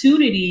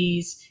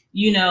opportunities,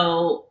 you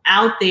know,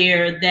 out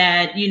there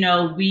that, you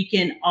know, we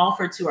can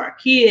offer to our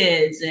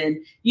kids and,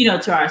 you know,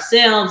 to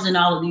ourselves and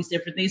all of these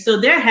different things. So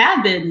there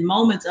have been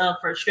moments of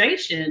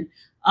frustration,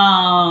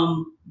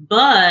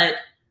 but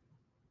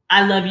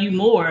I love you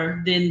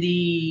more than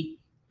the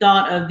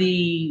thought of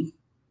the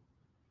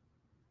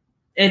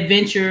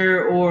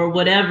adventure or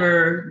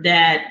whatever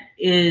that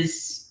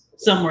is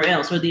somewhere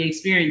else, or the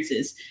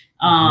experiences.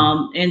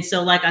 And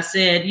so, like I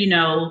said, you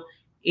know,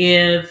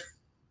 if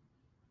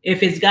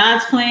it's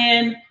God's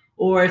plan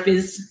or if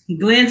it's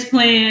Glenn's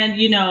plan,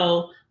 you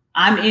know,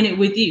 I'm in it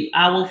with you.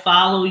 I will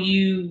follow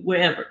you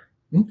wherever,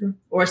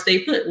 or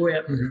stay put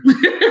wherever.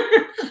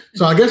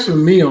 So I guess for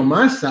me on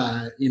my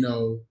side, you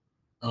know,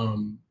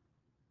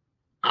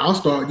 I'll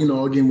start, you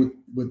know, again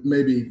with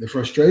maybe the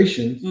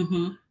frustrations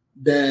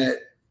that,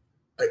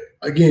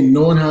 again,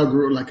 knowing how I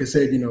grew, like I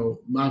said, you know,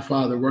 my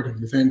father working for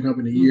the same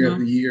company year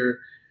after year,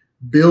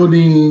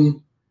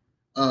 building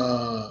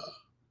a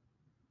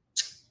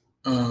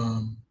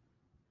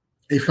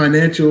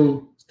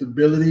financial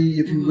stability,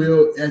 if you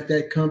will, at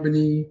that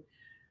company,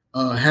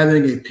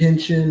 having a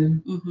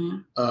pension,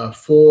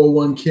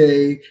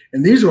 401k.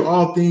 And these are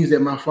all things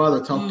that my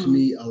father talked to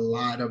me a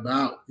lot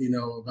about,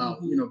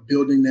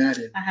 building that.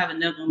 And, I have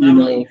another one.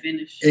 I'll let you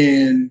finish.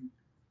 And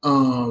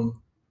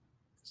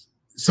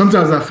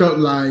sometimes I felt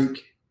like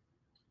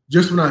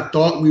just when I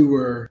thought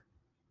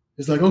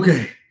it's like,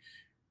 okay,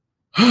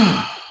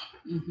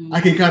 I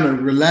can kind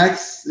of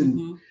relax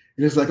and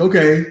it's like,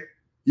 okay,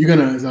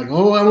 it's like,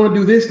 oh, I want to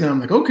do this now. I'm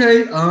like,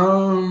 okay,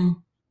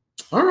 all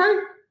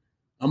right.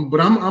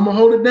 But I'm gonna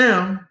hold it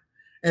down.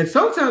 And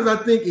sometimes I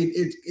think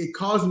it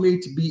caused me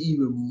to be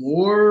even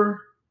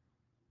more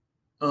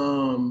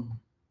want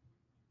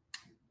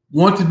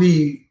to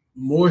be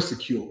more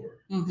secure,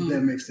 if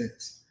that makes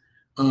sense.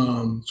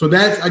 So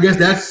I guess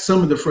that's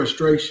some of the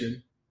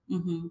frustration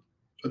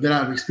that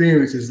I've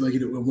experienced is like,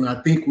 when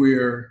I think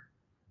we're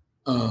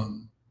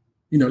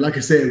like I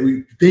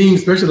said, things,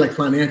 especially like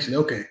financially,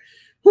 okay,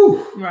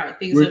 whew, right,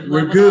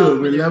 we're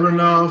good, we're leveling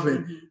off,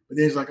 and but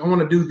then it's like, I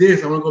want to do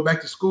this, I want to go back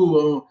to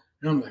school,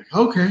 and I'm like,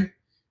 okay,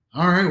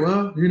 all right,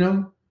 well,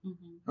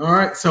 all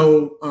right,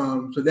 so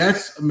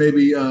that's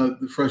maybe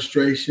the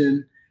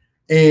frustration,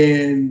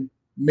 and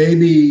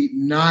maybe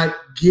not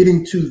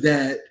getting to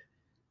that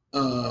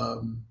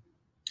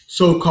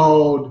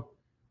so-called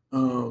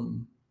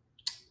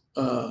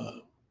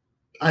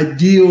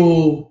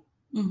ideal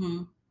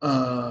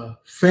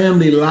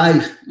family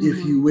life,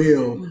 if you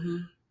will.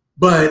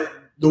 But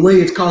the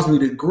way it's caused me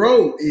to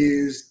grow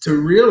is to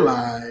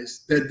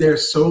realize that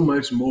there's so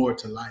much more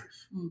to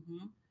life, and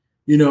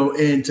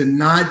to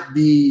not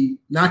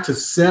to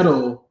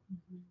settle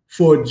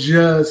for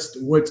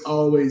just what's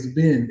always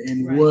been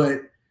and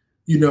what,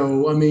 if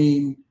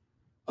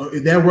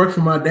that worked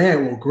for my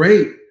dad, well,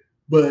 great,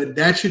 but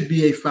that should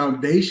be a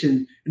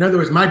foundation. In other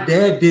words, my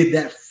dad did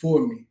that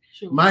for me.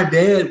 Sure. My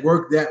dad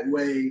worked that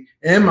way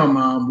and my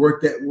mom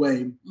worked that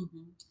way.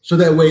 So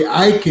that way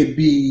I could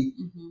be,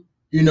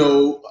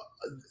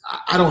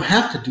 I don't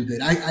have to do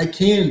that. I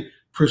can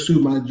pursue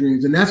my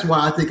dreams. And that's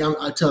why I think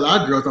I tell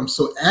our girls, I'm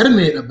so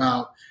adamant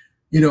about,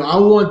 I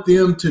want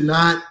them to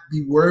not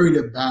be worried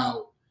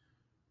about,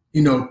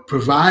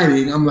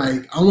 providing. I'm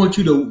like, I want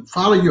you to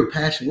follow your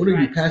passion. What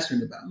are you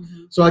passionate about?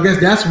 So I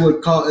guess that's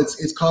what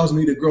it's caused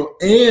me to grow.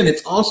 And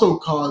it's also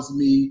caused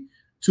me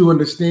to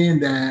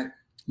understand that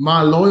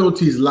my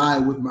loyalties lie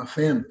with my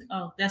family.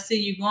 Oh, that's it.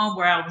 You're going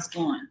where I was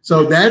going.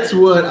 So that's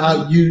what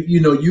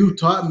you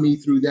taught me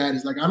through that.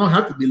 Is like, I don't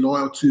have to be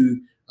loyal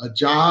to a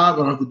job.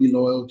 I don't have to be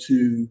loyal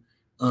to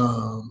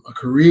a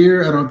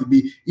career. I don't have to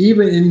be,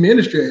 even in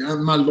ministry.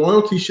 My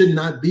loyalty should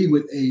not be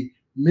with a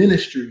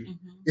ministry.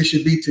 It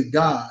should be to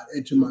God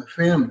and to my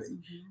family.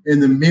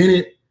 And the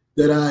minute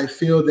that I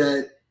feel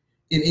that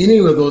in any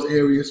of those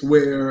areas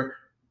where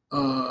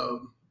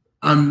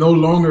I'm no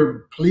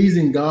longer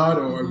pleasing God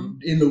or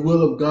in the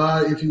will of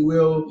God, if you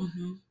will,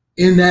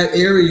 in that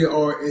area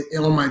or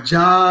on my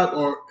job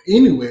or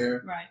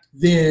anywhere,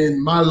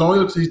 then my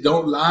loyalties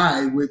don't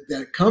lie with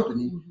that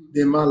company.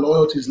 Then my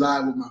loyalties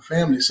lie with my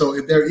family. So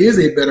if there is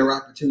a better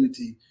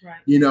opportunity,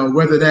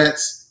 whether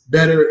that's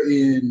better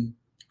in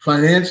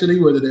financially,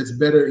 whether that's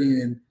better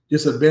in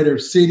just a better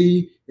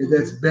city, if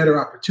that's better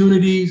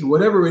opportunities,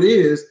 whatever it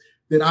is,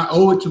 then I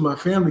owe it to my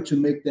family to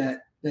make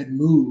that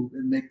move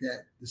and make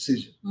that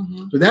decision.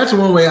 So that's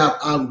one way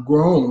I've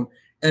grown.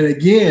 And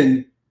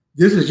again,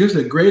 this is just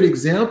a great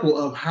example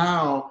of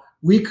how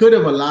we could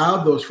have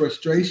allowed those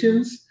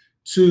frustrations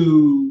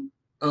to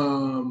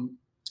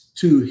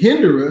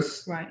hinder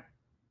us,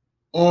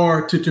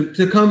 or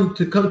to come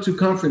to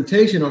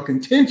confrontation or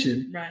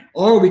contention,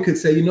 or we could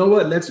say, you know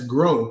what, let's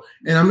grow.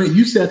 And I mean,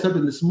 you said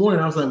something this morning,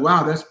 I was like,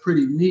 wow, that's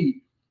pretty neat.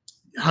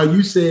 How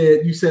you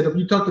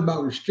talked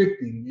about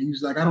restricting, and you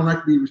was like, I don't like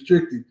to be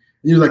restricted.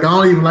 And you're like, I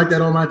don't even like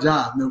that on my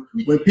job.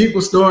 When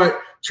people start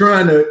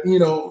trying to,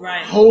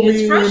 hold me,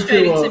 it's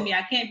frustrating to me.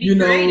 I can't be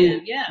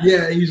creative. Yeah.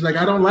 And he's like,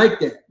 I don't like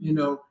that,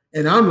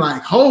 and I'm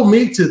like, hold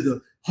me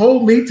to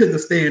the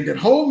standard,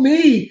 hold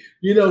me,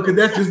 because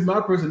that's just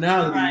my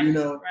personality,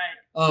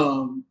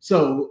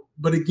 So,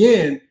 but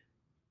again,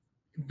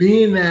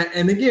 being that,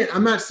 and again,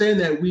 I'm not saying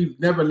that we've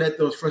never let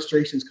those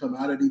frustrations come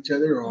out at each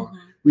other, or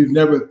we've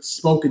never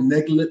spoken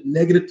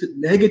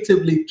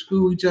negatively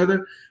to each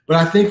other. But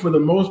I think for the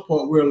most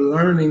part, we're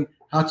learning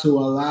how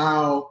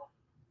to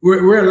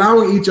we're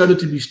allowing each other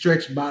to be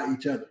stretched by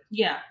each other.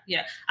 Yeah.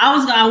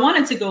 I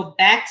wanted to go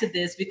back to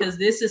this because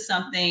this is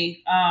something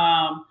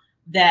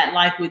that,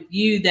 like with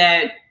you,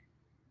 that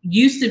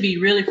used to be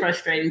really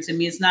frustrating to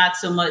me. It's not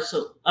so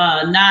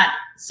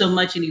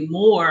much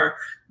anymore.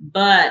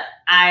 But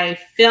I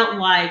felt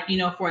like,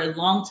 for a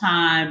long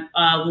time,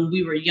 when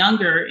we were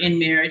younger in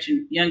marriage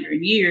and younger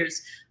in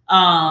years,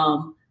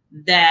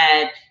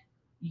 that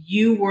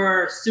you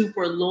were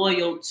super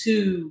loyal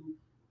to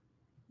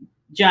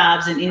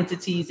jobs and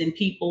entities and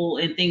people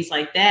and things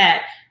like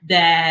that,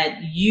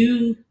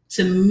 you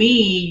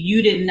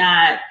did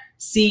not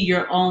see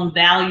your own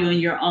value and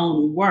your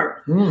own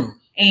worth.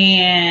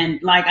 And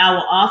like, I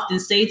will often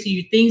say to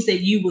you, things that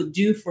you would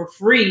do for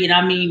free. And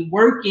I mean,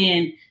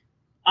 working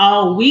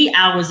all wee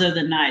hours of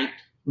the night,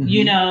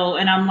 you know,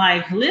 and I'm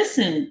like,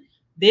 listen,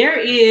 there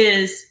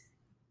is,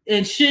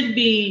 it should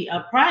be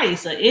a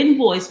price, an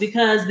invoice,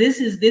 because this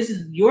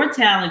is your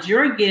talent,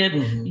 your gift,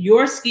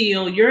 your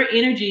skill, your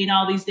energy, and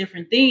all these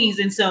different things.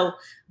 And so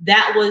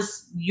that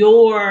was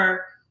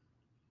your,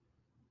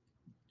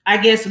 I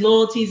guess,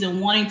 loyalties and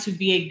wanting to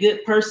be a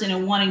good person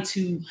and wanting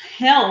to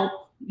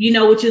help, you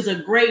know, which is a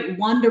great,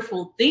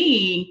 wonderful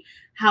thing.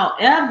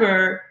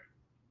 However,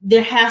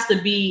 there has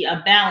to be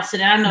a balance.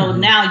 And I know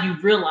now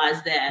you've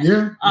realized that.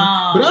 Yeah.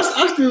 But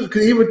I still,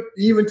 because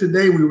even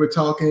today we were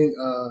talking,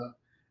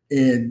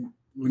 and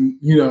when,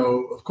 you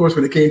know, of course,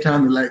 when it came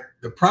time to like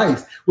the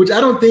price, which I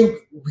don't think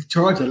we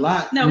charge a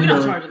lot. No, we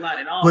don't charge a lot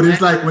at all. But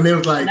it's like when they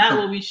was like, not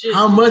what we should.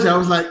 How much? I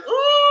was like,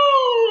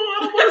 oh,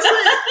 I don't want to say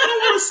it. I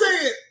don't want to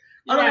say it.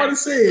 I don't want to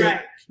say it.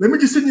 Right. Let me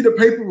just send you the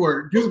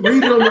paperwork. Just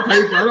read it on the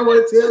paper. I don't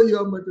want to tell you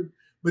how much.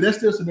 But that's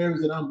still some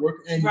areas that I'm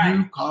working. And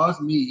you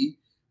caused me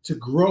to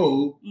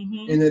grow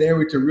in that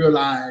area, to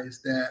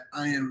realize that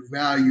I am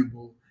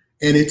valuable.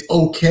 And it's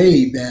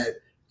okay that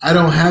I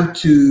don't have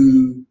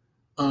to,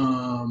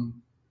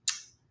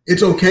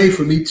 it's okay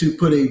for me to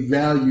put a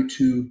value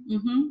to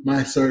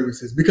my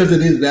services, because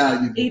it is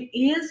valuable. It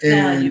is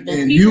valuable.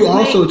 And you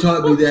also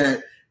taught me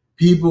that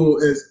people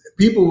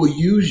will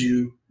use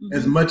you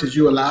as much as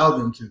you allow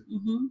them to.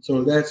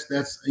 So that's,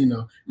 you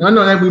know, now I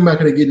know that we're not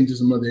going to get into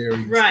some other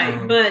areas.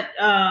 Right. But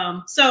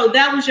so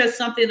that was just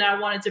something that I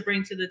wanted to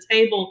bring to the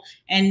table.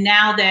 And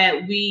now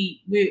that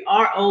we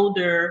are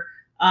older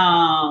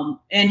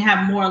and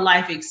have more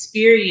life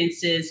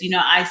experiences, you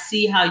know, I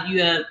see how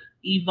you have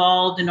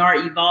evolved and are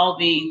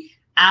evolving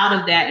out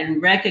of that,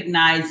 and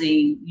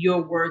recognizing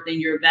your worth and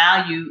your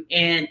value,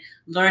 and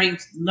learning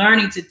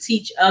to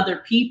teach other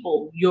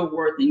people your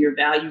worth and your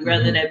value,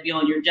 whether that be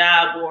on your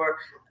job or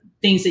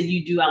things that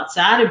you do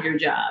outside of your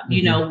job,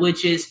 you know,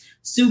 which is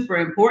super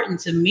important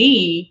to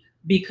me,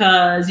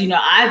 because, you know,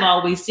 I've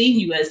always seen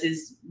you as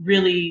this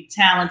really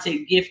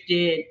talented,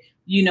 gifted,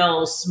 you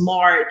know,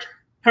 smart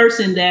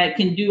person that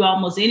can do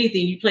almost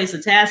anything. You place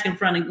a task in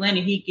front of Glenn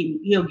and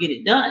he'll get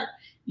it done,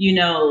 you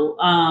know,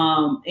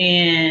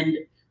 and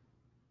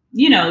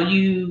you know,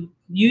 you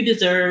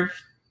deserve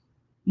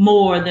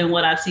more than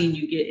what I've seen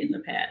you get in the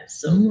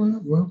past. So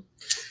well,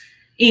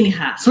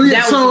 anyhow. So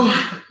yeah,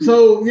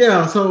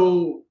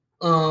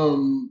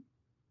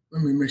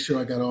 let me make sure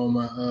I got all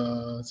my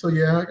so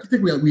yeah, I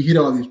think we hit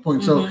all these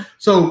points. So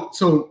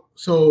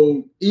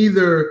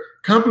either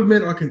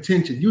compliment or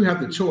contention. You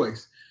have the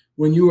choice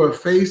when you are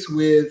faced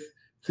with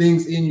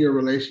things in your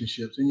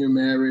relationships, in your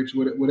marriage,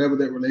 whatever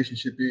that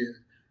relationship is.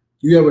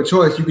 You have a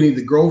choice. You can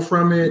either grow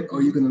from it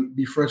or you can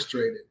be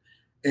frustrated.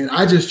 And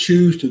I just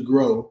choose to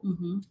grow.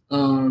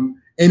 And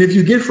if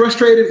you get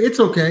frustrated,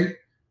 it's okay.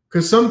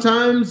 Because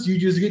sometimes you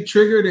just get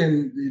triggered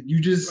and you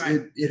just,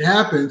 it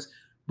happens.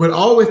 But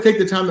always take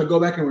the time to go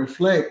back and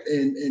reflect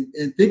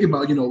and think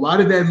about, you know, why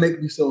did that make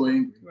me so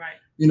angry? Right.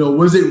 You know,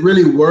 was it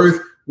really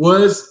worth,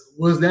 was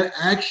that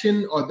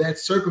action or that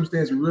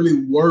circumstance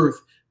really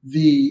worth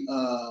the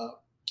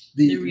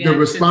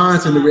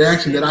response and the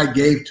reaction that I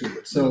gave to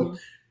it? So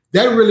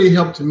that really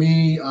helped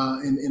me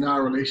in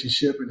our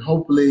relationship, and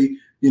hopefully,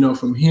 you know,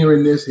 from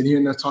hearing this and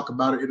hearing us talk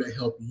about it, it'll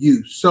help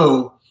you.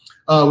 So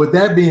with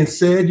that being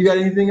said, you got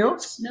anything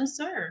else? No,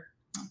 sir.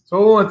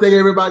 So I want to thank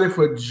everybody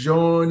for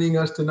joining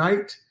us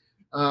tonight,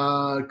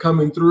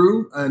 coming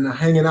through and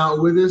hanging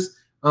out with us.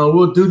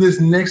 We'll do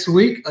this next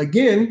week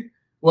again.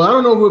 Well, I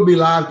don't know if we'll be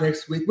live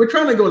next week. We're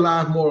trying to go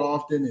live more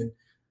often, and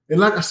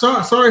like,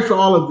 sorry for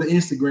all of the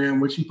Instagram,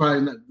 which you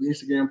probably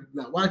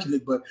not watching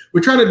it, but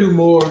we're trying to do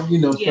more, you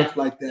know, stuff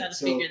like that.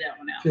 So figure that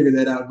one out. Figure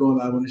that out, going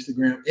live on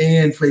Instagram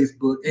and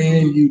Facebook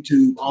and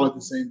YouTube all at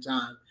the same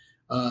time.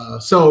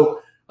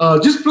 So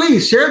just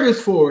please share this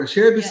for us.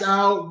 Share this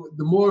out.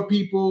 The more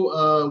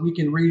people we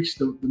can reach,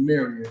 the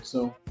merrier.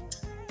 So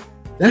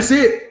that's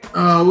it.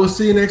 We'll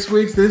see you next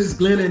week. This is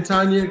Glenn and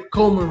Tanya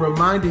Coleman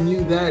reminding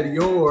you that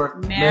your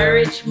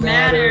marriage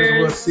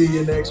matters. We'll see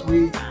you next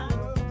week.